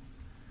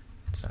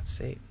 It's not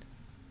Sate.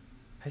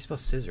 How do you spell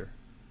scissor?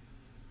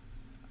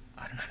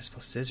 I don't know how to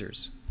spell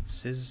scissors.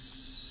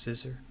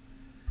 Scissor?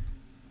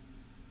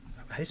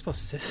 How do you spell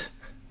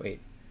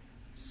Wait.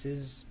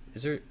 Is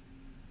there...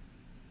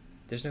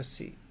 There's no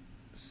C.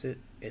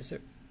 Is there...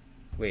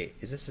 Wait,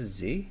 is this a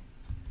Z?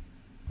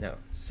 No.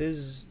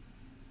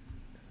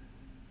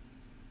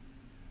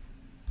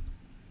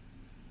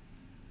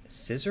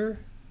 Scissor?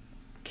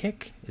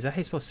 Kick? Is that how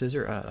you spell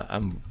scissor?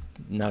 I'm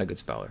not a good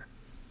speller.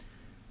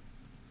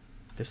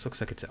 This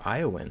looks like it's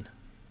Iowan.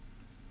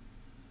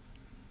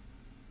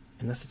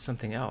 Unless it's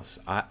something else.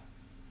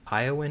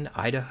 Iowan,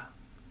 Iowan.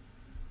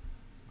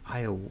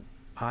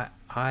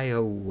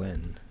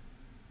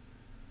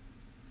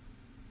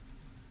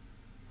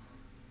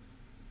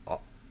 Oh,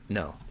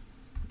 no.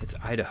 It's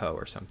Idaho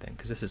or something,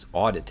 because this is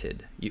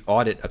audited. You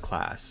audit a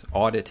class.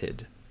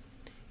 Audited.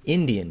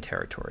 Indian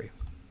territory.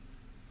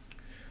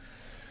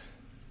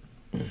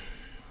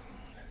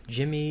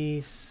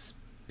 Jimmy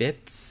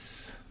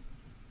Spitz.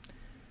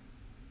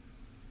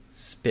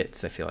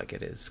 Spitz, I feel like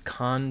it is.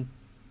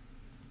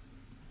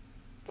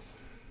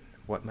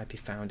 What might be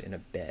found in a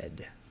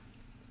bed?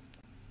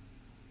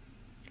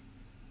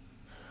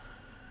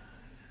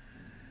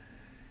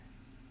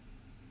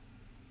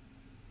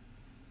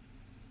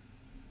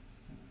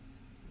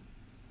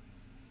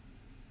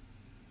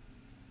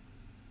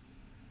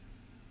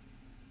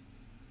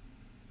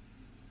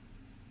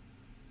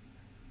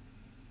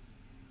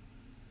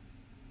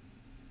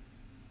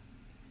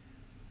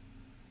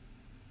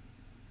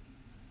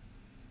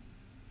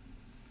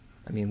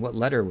 I mean, what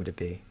letter would it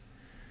be?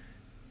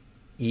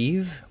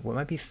 Eve? What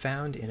might be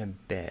found in a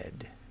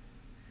bed?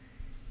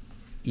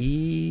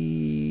 E,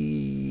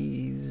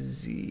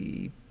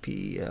 Z,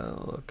 P,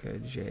 L, okay,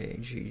 J,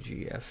 G,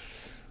 G,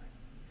 F.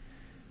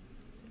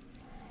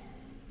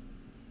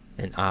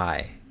 An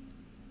I.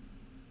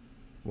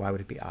 Why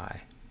would it be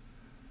I?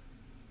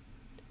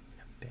 In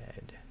a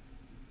bed.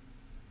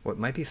 What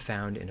might be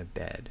found in a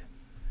bed?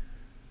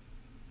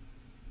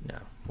 No.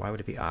 Why would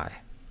it be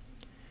I?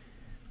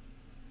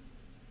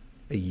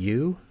 A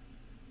U?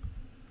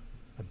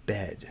 A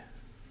bed.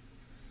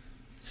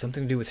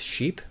 Something to do with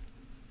sheep?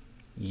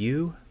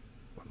 U?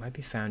 What might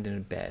be found in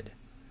a bed?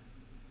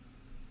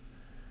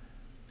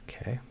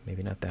 Okay,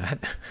 maybe not that.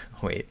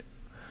 Wait.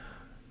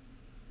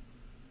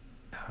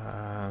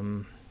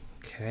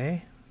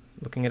 Okay.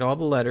 Looking at all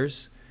the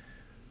letters.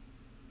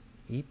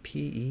 E, P,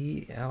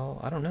 E, L,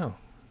 I don't know.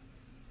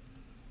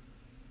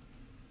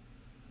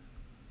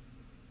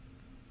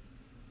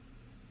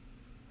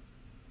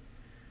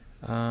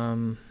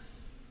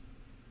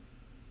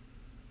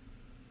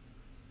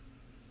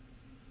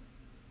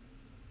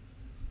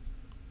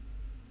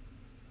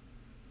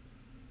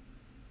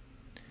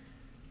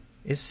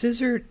 Is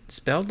scissor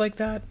spelled like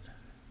that?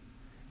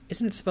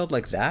 Isn't it spelled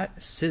like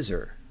that?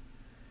 Scissor.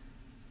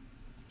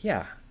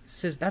 Yeah,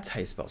 that's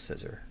how you spell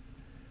scissor.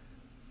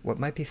 What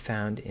might be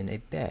found in a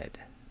bed?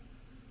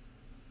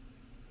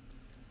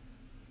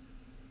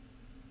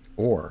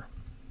 Or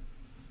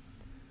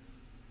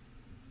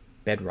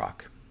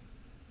bedrock.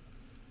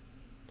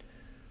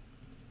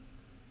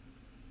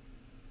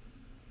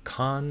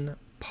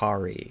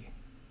 Conpari.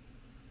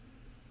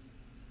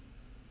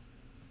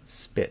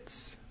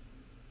 Spitz.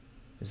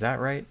 Is that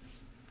right?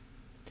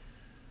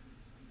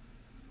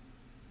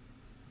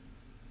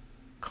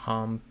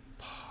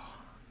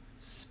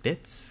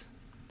 Spitz?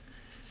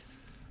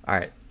 All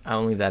right,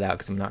 I'll leave that out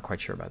because I'm not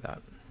quite sure about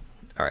that.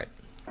 All right.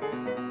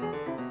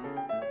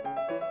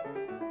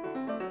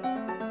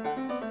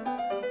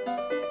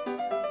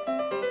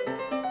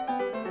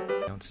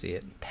 Don't see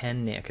it.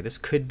 Pen. Okay, this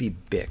could be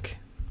Bic.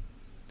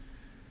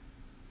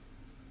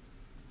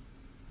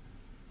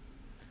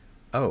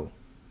 Oh.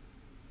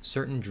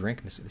 Certain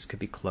drink. This could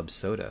be club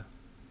soda.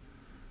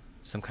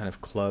 Some kind of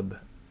club.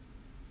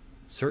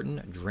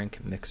 Certain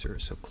drink mixer.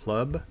 So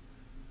club.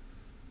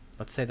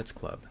 Let's say that's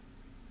club.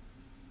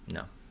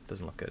 No,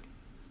 doesn't look good.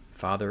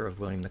 Father of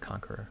William the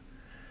Conqueror.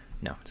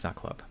 No, it's not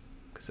club.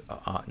 Because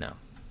no.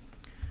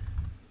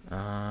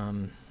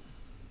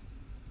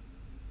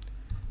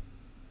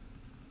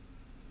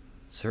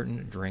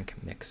 Certain drink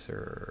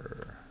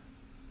mixer.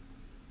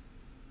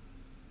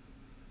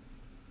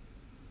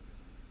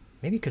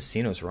 Maybe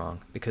casino's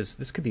wrong because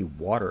this could be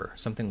water,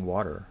 something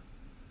water.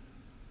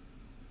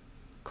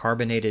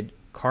 Carbonated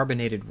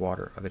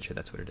water. I bet you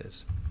that's what it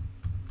is.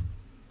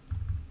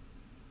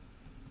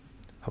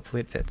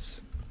 Hopefully it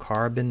fits.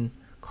 Carbonated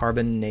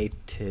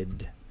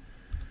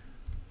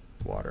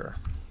water.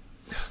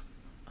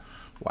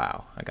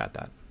 Wow, I got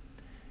that.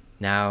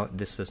 Now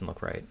this doesn't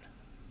look right.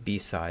 B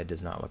side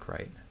does not look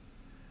right.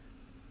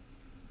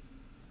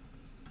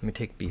 Let me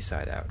take B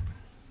side out.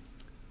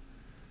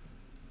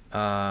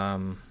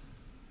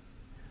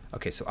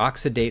 Okay, so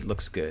oxidate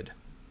looks good.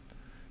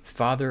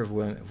 Father of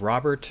William,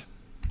 Robert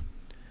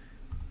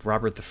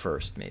the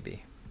First,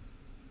 maybe.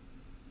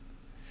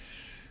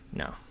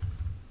 No.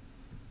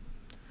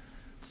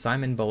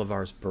 Simon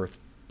Bolivar's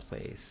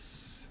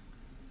birthplace.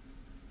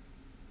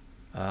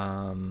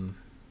 Don't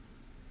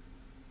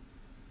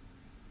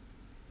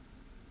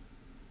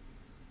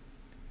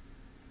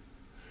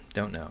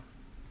know.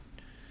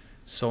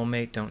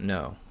 Soulmate, don't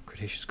know.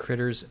 Cretaceous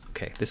critters.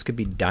 Okay, this could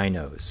be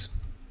dinos.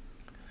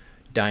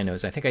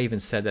 Dinos. I think I even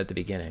said that at the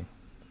beginning.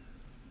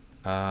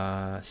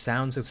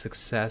 Sounds of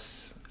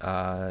success.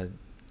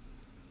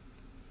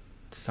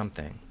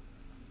 Something.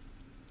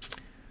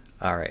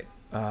 All right.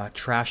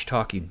 Trash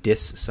talk. You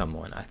diss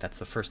someone. That's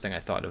the first thing I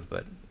thought of,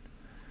 but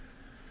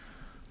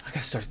I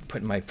gotta start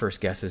putting my first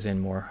guesses in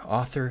more.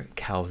 Author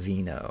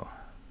Calvino.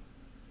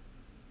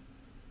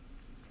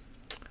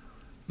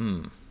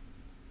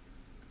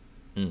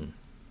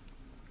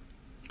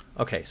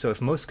 Okay, so if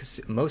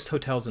most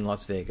hotels in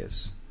Las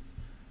Vegas.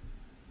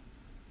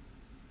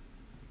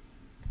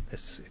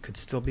 This could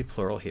still be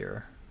plural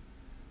here.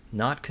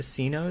 Not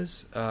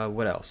casinos.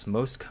 What else?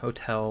 Most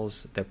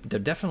hotels. They're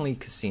definitely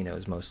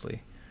casinos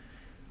mostly.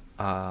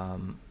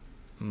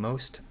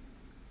 Most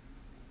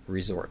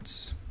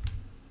resorts.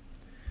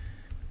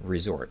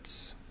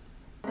 Resorts.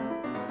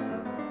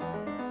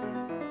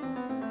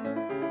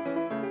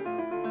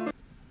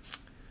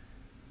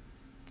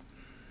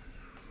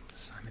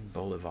 Simon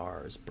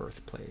Bolivar's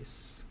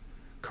birthplace.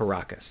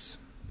 Caracas,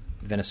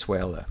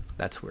 Venezuela.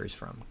 That's where he's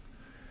from.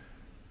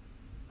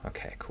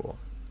 Okay, cool.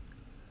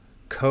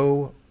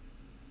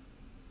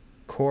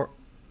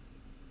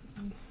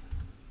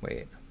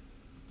 Wait.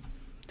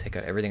 Take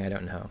out everything I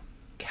don't know.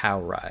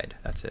 Cow ride.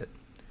 That's it.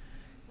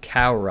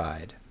 Cow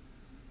ride.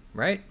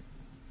 Right?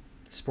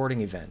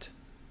 Sporting event.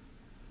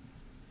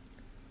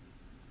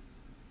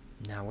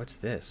 Now, what's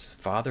this?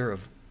 Father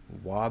of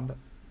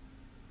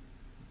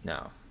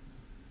No.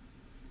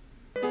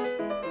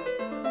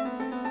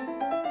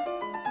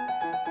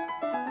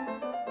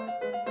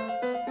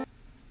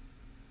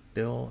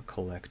 Bill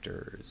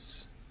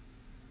collectors.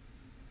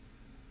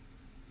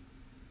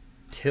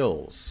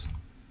 Tills.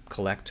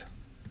 Collect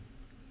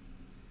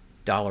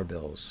dollar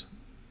bills.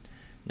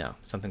 No,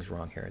 something's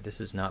wrong here.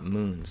 This is not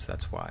moons,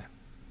 that's why.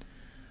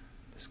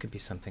 This could be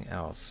something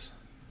else.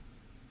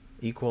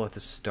 Equal at the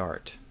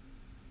start.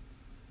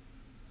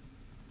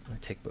 I'm going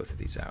to take both of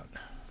these out.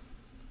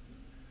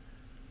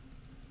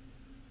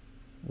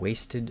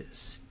 Wasted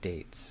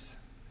states.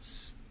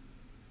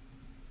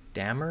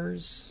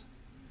 Stammers?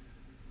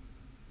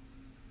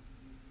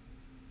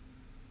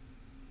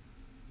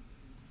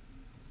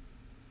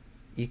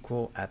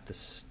 Equal at the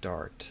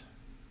start.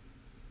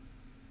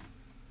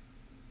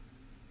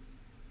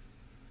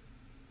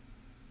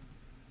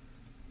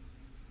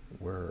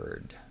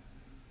 Word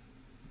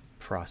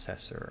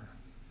processor.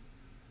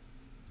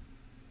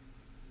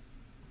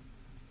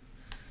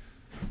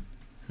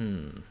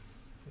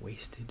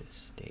 Wasted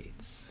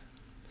states.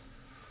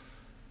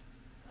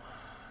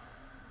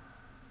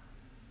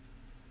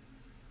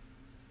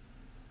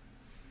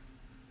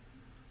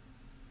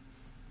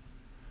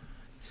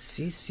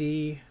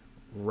 CC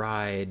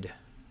ride.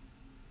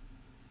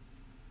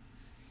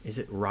 Is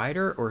it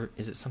rider or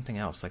is it something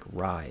else like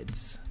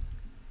rides?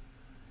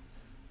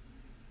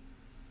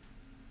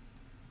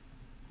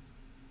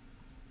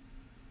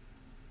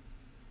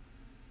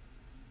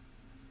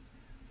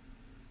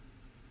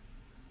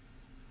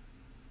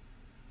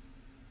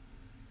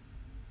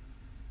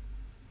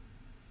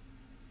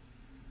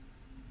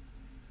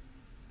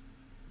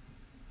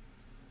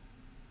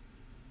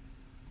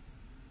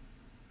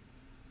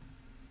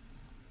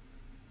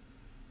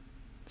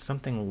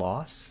 Something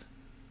loss?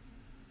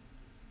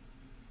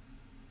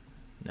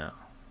 No.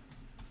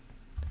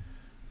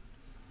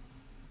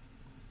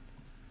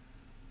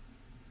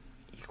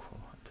 Equal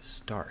at the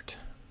start.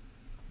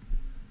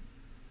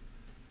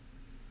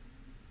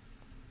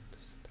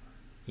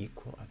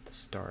 Equal at the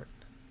start.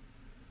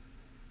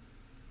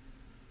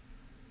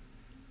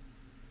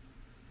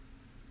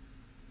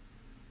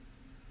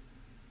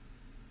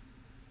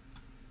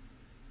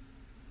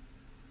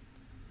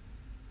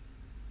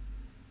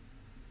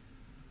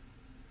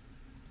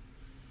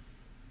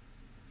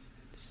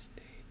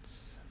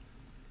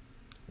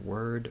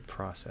 Word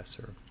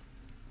processor.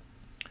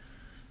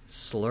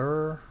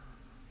 Slurrer.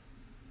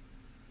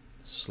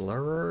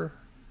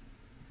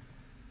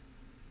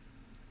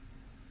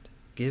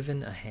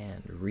 Given a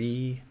hand.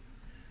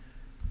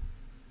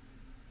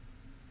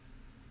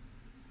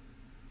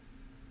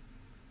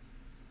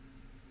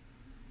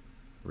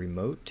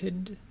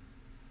 Remoted.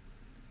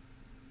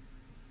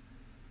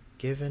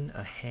 Given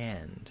a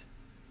hand.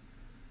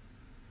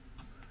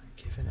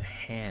 Given a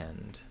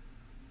hand.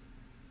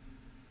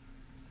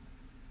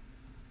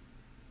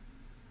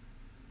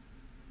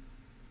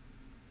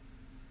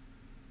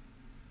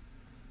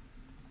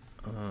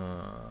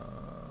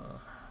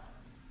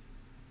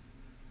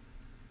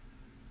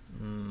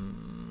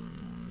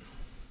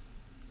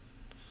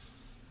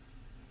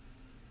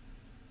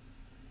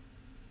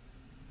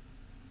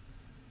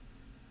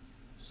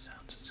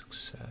 Sounds of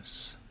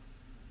success.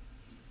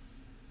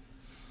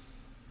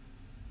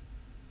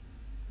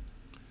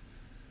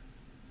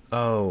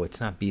 Oh, it's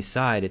not B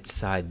side, it's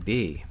side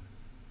B.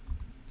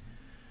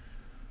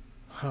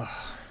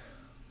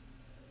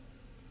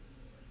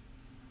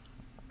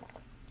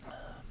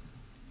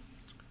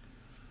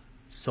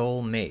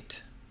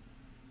 Soulmate.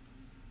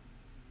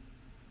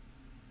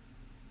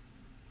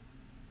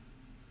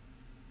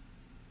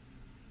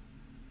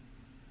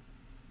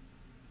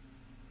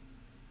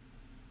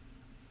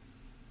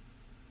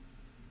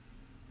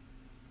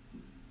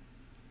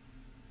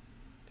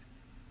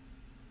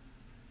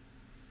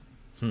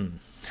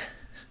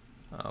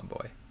 Oh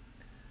boy.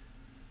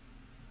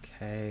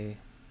 Okay.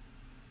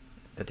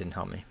 That didn't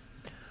help me.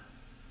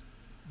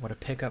 What a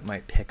pickup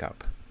might pick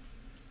up.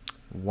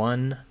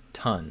 1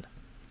 ton.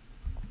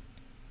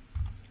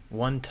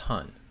 1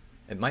 ton.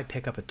 It might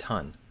pick up a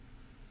ton.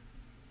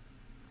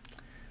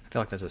 I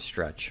feel like that's a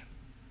stretch.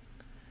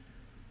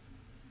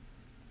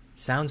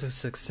 Sounds of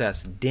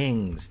success.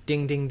 Dings.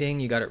 Ding, ding, ding.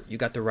 You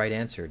got the right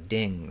answer.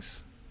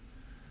 Dings.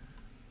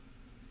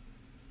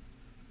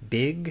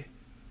 Big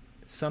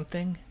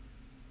something.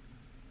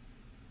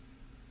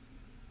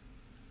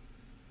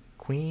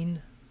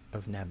 Queen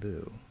of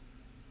Naboo.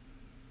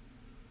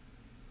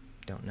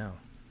 Don't know.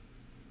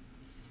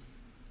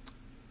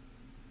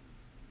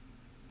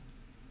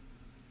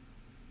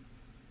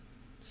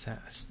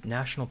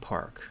 National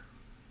Park.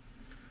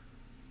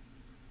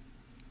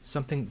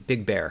 Something.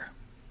 Big Bear.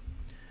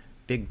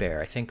 Big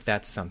Bear. I think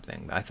that's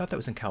something. I thought that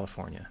was in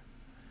California.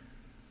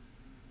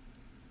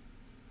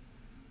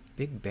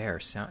 Big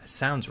Bear.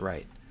 Sounds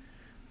right.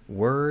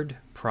 Word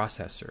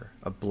processor.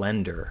 A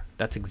blender.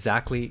 That's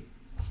exactly,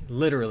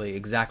 literally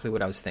exactly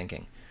what I was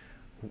thinking.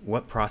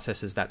 What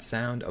processes that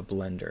sound? A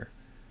blender.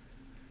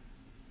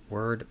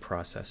 Word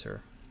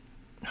processor.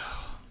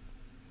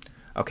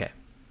 Okay.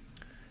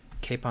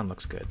 Capon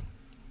looks good.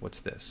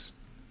 What's this?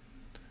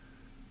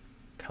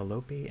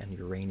 Calliope and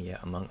Urania,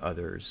 among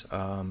others.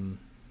 I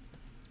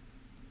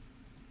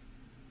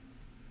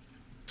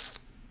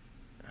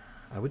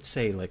would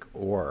say like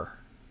or.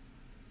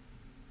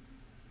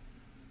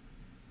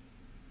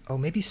 Oh,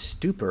 maybe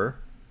stupor.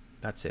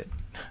 That's it.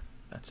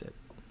 That's it.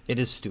 It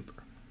is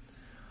stupor.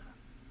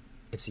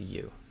 It's a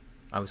U.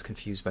 I was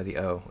confused by the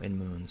O in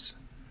moons.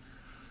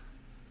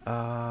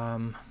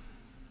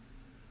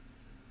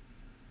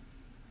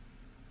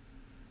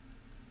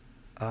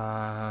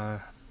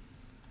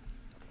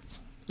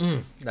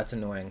 That's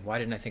annoying. Why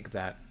didn't I think of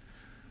that?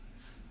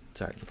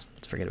 Sorry,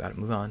 let's forget about it.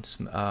 Move on.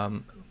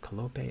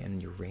 Calliope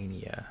and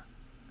Urania.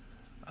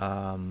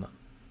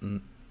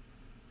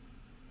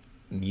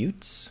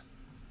 Mutes?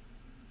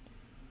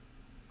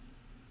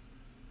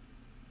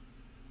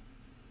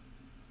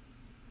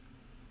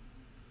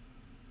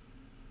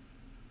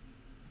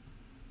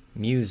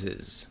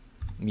 Muses.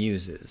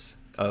 Muses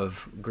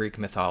of Greek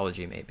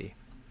mythology, maybe.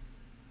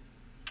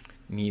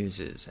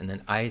 Muses. And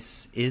then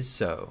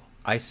iso,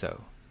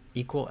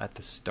 equal at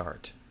the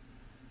start.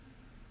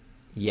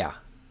 Yeah.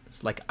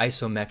 It's like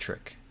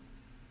isometric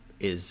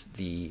is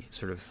the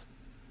sort of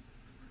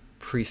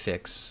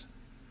prefix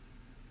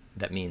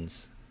that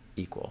means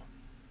equal.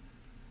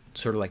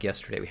 Sort of like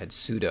yesterday we had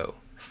pseudo,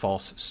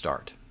 false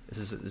start.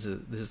 This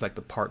is like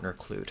the partner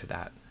clue to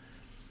that.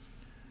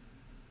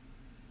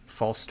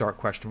 False start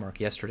question mark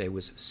yesterday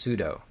was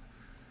pseudo.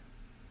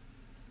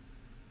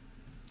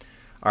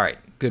 All right,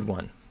 good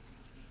one.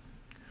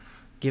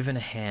 Given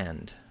a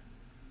hand.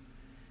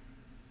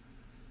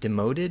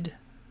 Demoted.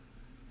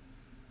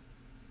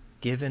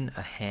 Given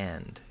a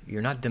hand.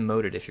 You're not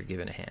demoted if you're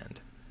given a hand.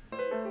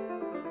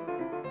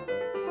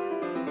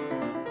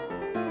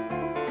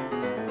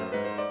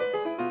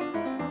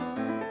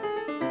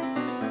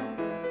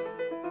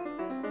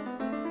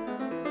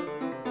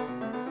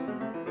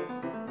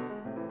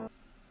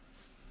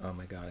 Oh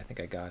my God, I think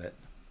I got it.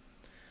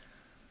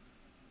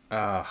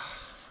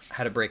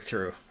 Had to break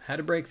through. Had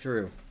to break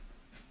through.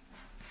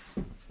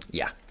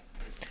 Yeah.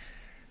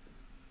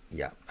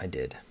 Yeah, I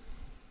did.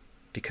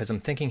 Because I'm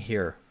thinking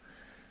here,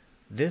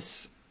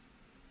 this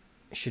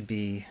should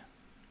be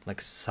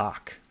like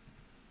sock.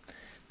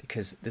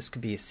 Because this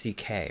could be a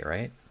CK,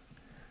 right?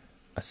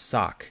 A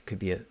sock could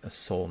be a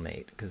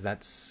soulmate. Because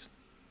that's,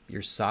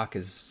 your sock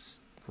is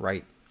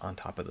right on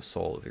top of the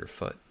sole of your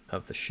foot,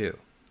 of the shoe.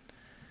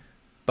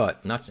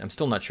 But I'm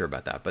still not sure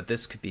about that. But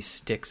this could be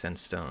sticks and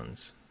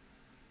stones.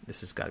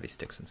 This has got to be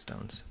sticks and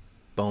stones.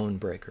 Bone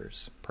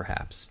breakers,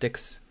 perhaps.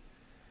 Sticks.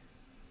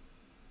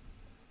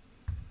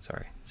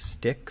 Sorry.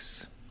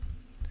 Sticks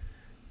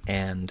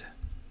and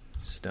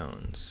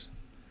stones.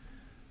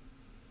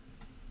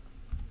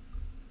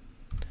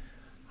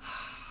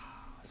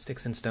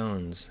 Sticks and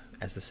stones,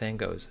 as the saying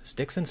goes.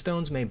 Sticks and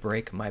stones may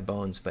break my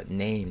bones, but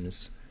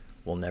names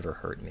will never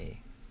hurt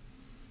me.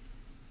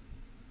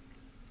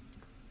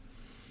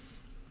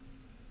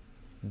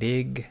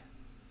 Big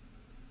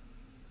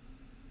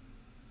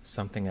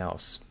something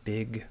else.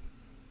 Big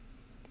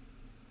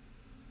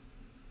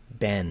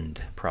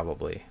bend,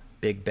 probably.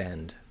 Big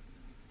bend.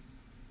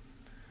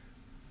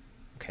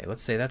 Okay,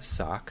 let's say that's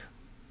sock.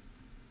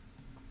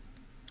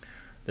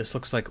 This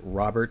looks like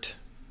Robert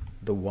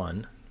the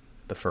One,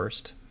 the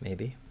first,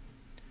 maybe.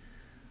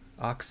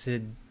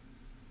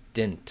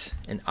 Occident,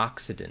 an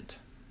occident.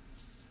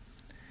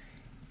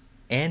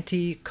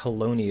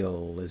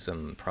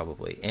 Anti-colonialism,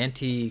 probably.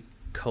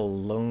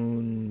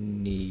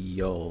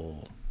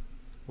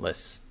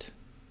 Anti-colonialist.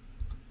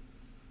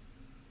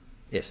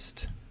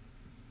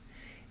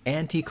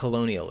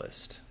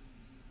 Anti-colonialist.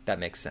 That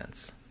makes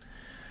sense.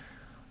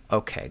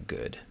 Okay,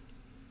 good.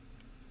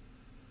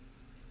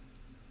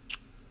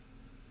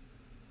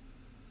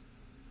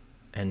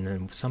 And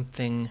then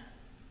something.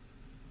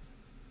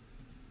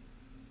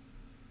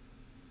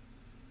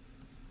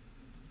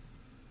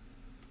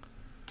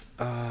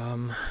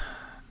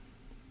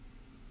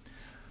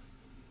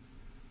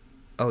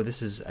 Oh,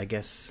 this is, I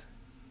guess,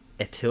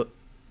 ethyl.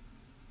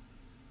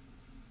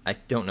 I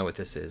don't know what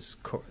this is.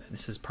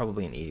 This is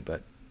probably an E,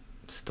 but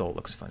still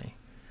looks funny.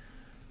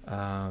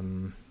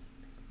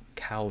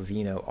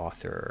 Calvino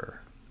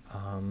author.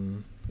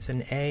 Is it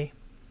an A?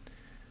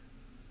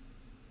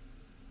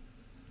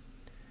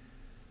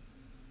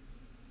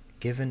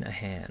 Given a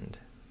hand.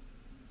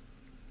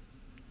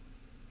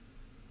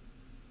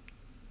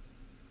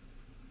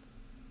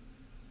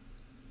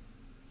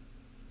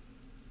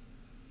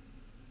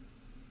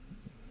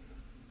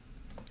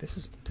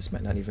 This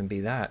might not even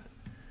be that.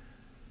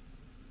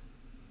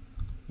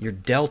 You're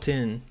dealt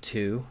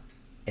into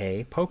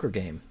a poker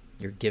game.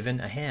 You're given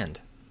a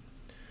hand.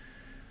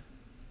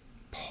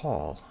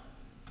 Paul.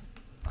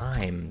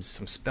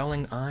 Imes. I'm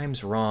spelling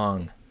Imes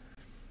wrong.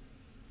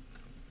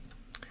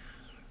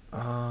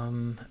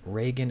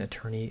 Reagan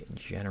Attorney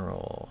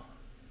General.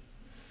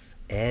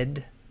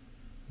 Ed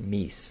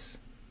Meese.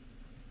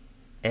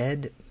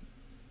 Ed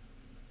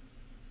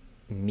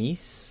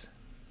Meese.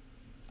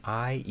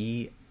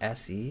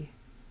 I-E-S-E.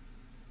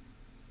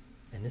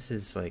 And this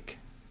is like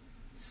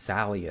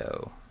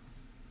Salio.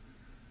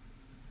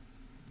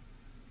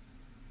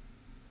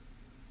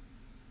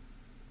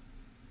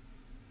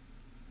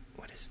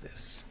 is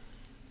this?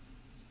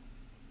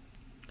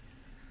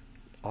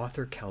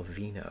 Author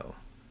Calvino.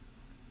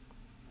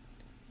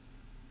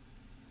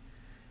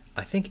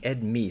 I think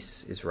Ed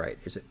Meese is right.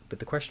 Is it? But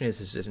the question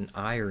is it an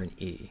I or an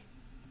E?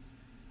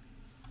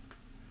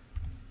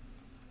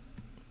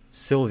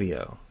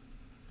 Silvio.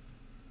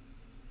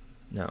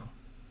 No.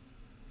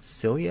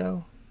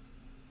 Cilio?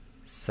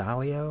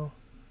 Salio?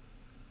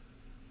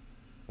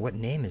 What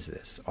name is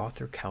this?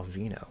 Author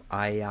Calvino.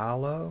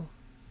 Ayalo?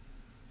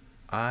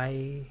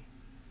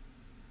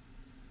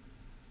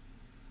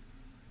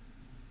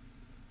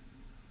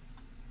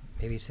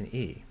 Maybe it's an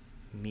E.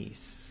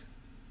 Meese.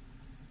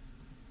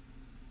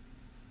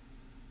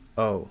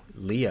 Oh,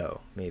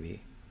 Leo,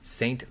 maybe.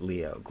 Saint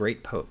Leo.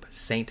 Great Pope.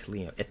 Saint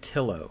Leo.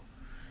 Attilo.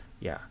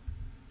 Yeah.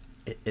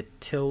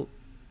 Attilo.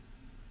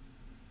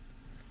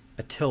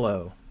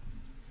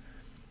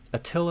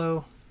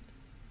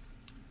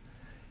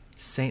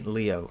 Saint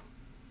Leo.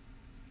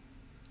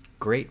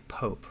 Great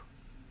Pope.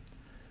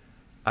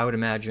 I would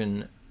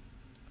imagine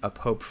a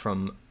pope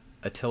from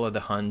Attila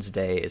the Hun's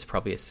day is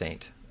probably a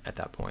saint at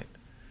that point,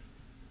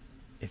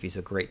 if he's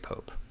a great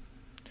pope.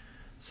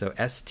 So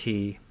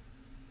St.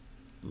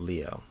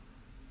 Leo.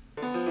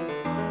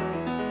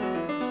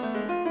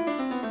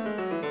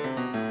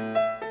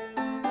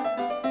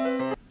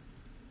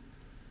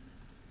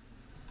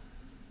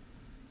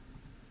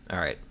 All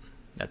right,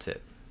 that's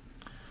it.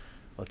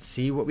 Let's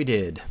see what we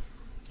did.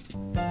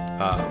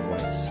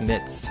 What?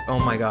 Smits. Oh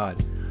my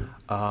God.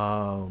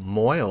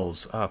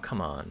 Moils. Oh,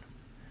 come on.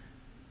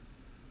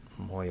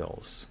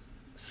 Moils.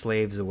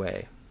 Slaves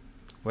away.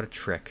 What a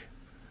trick.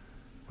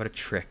 What a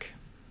trick.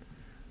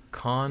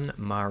 Con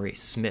Mari.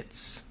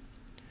 Smits.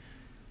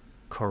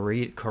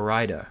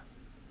 Corrida.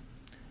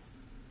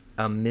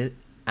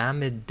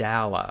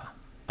 Amidala.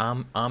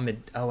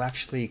 Oh,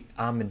 actually,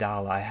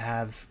 Amidala. I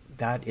have...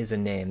 That is a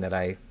name that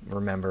I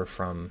remember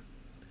from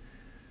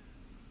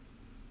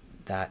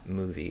that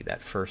movie,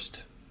 that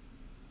first...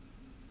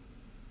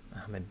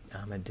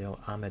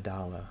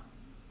 Amidala.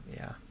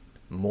 Yeah.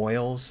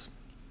 Moils.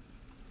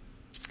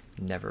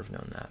 Never have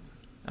known that.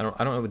 I don't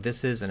know what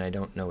this is, and I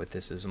don't know what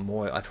this is. A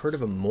moil. I've heard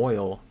of a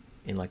moil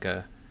in like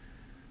a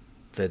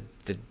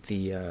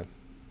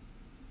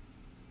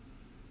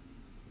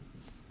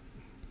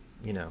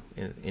you know,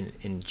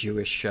 in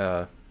Jewish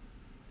that's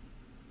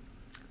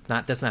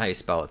not how you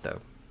spell it though.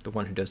 The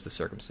one who does the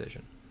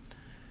circumcision.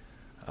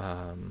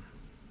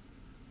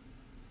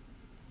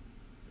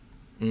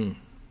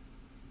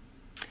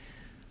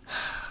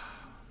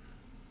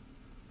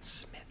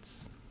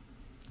 Smits.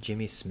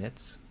 Jimmy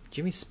Smits?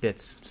 Jimmy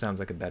Spitz sounds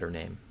like a better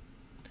name.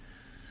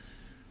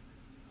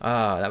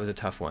 That was a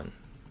tough one.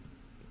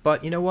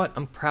 But you know what?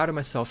 I'm proud of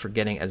myself for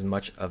getting as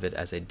much of it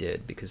as I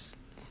did, because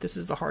this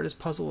is the hardest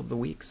puzzle of the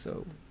week,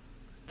 so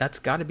that's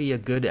got to be a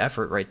good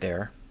effort right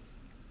there.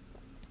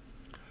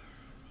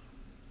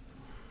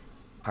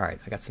 All right,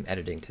 I got some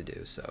editing to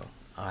do, so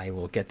I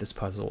will get this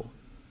puzzle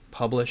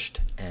published,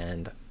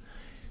 and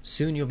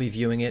soon you'll be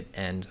viewing it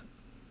and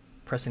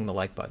pressing the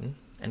like button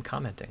and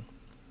commenting.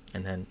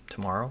 And then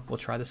tomorrow we'll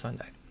try the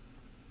Sunday.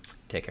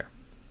 Take care.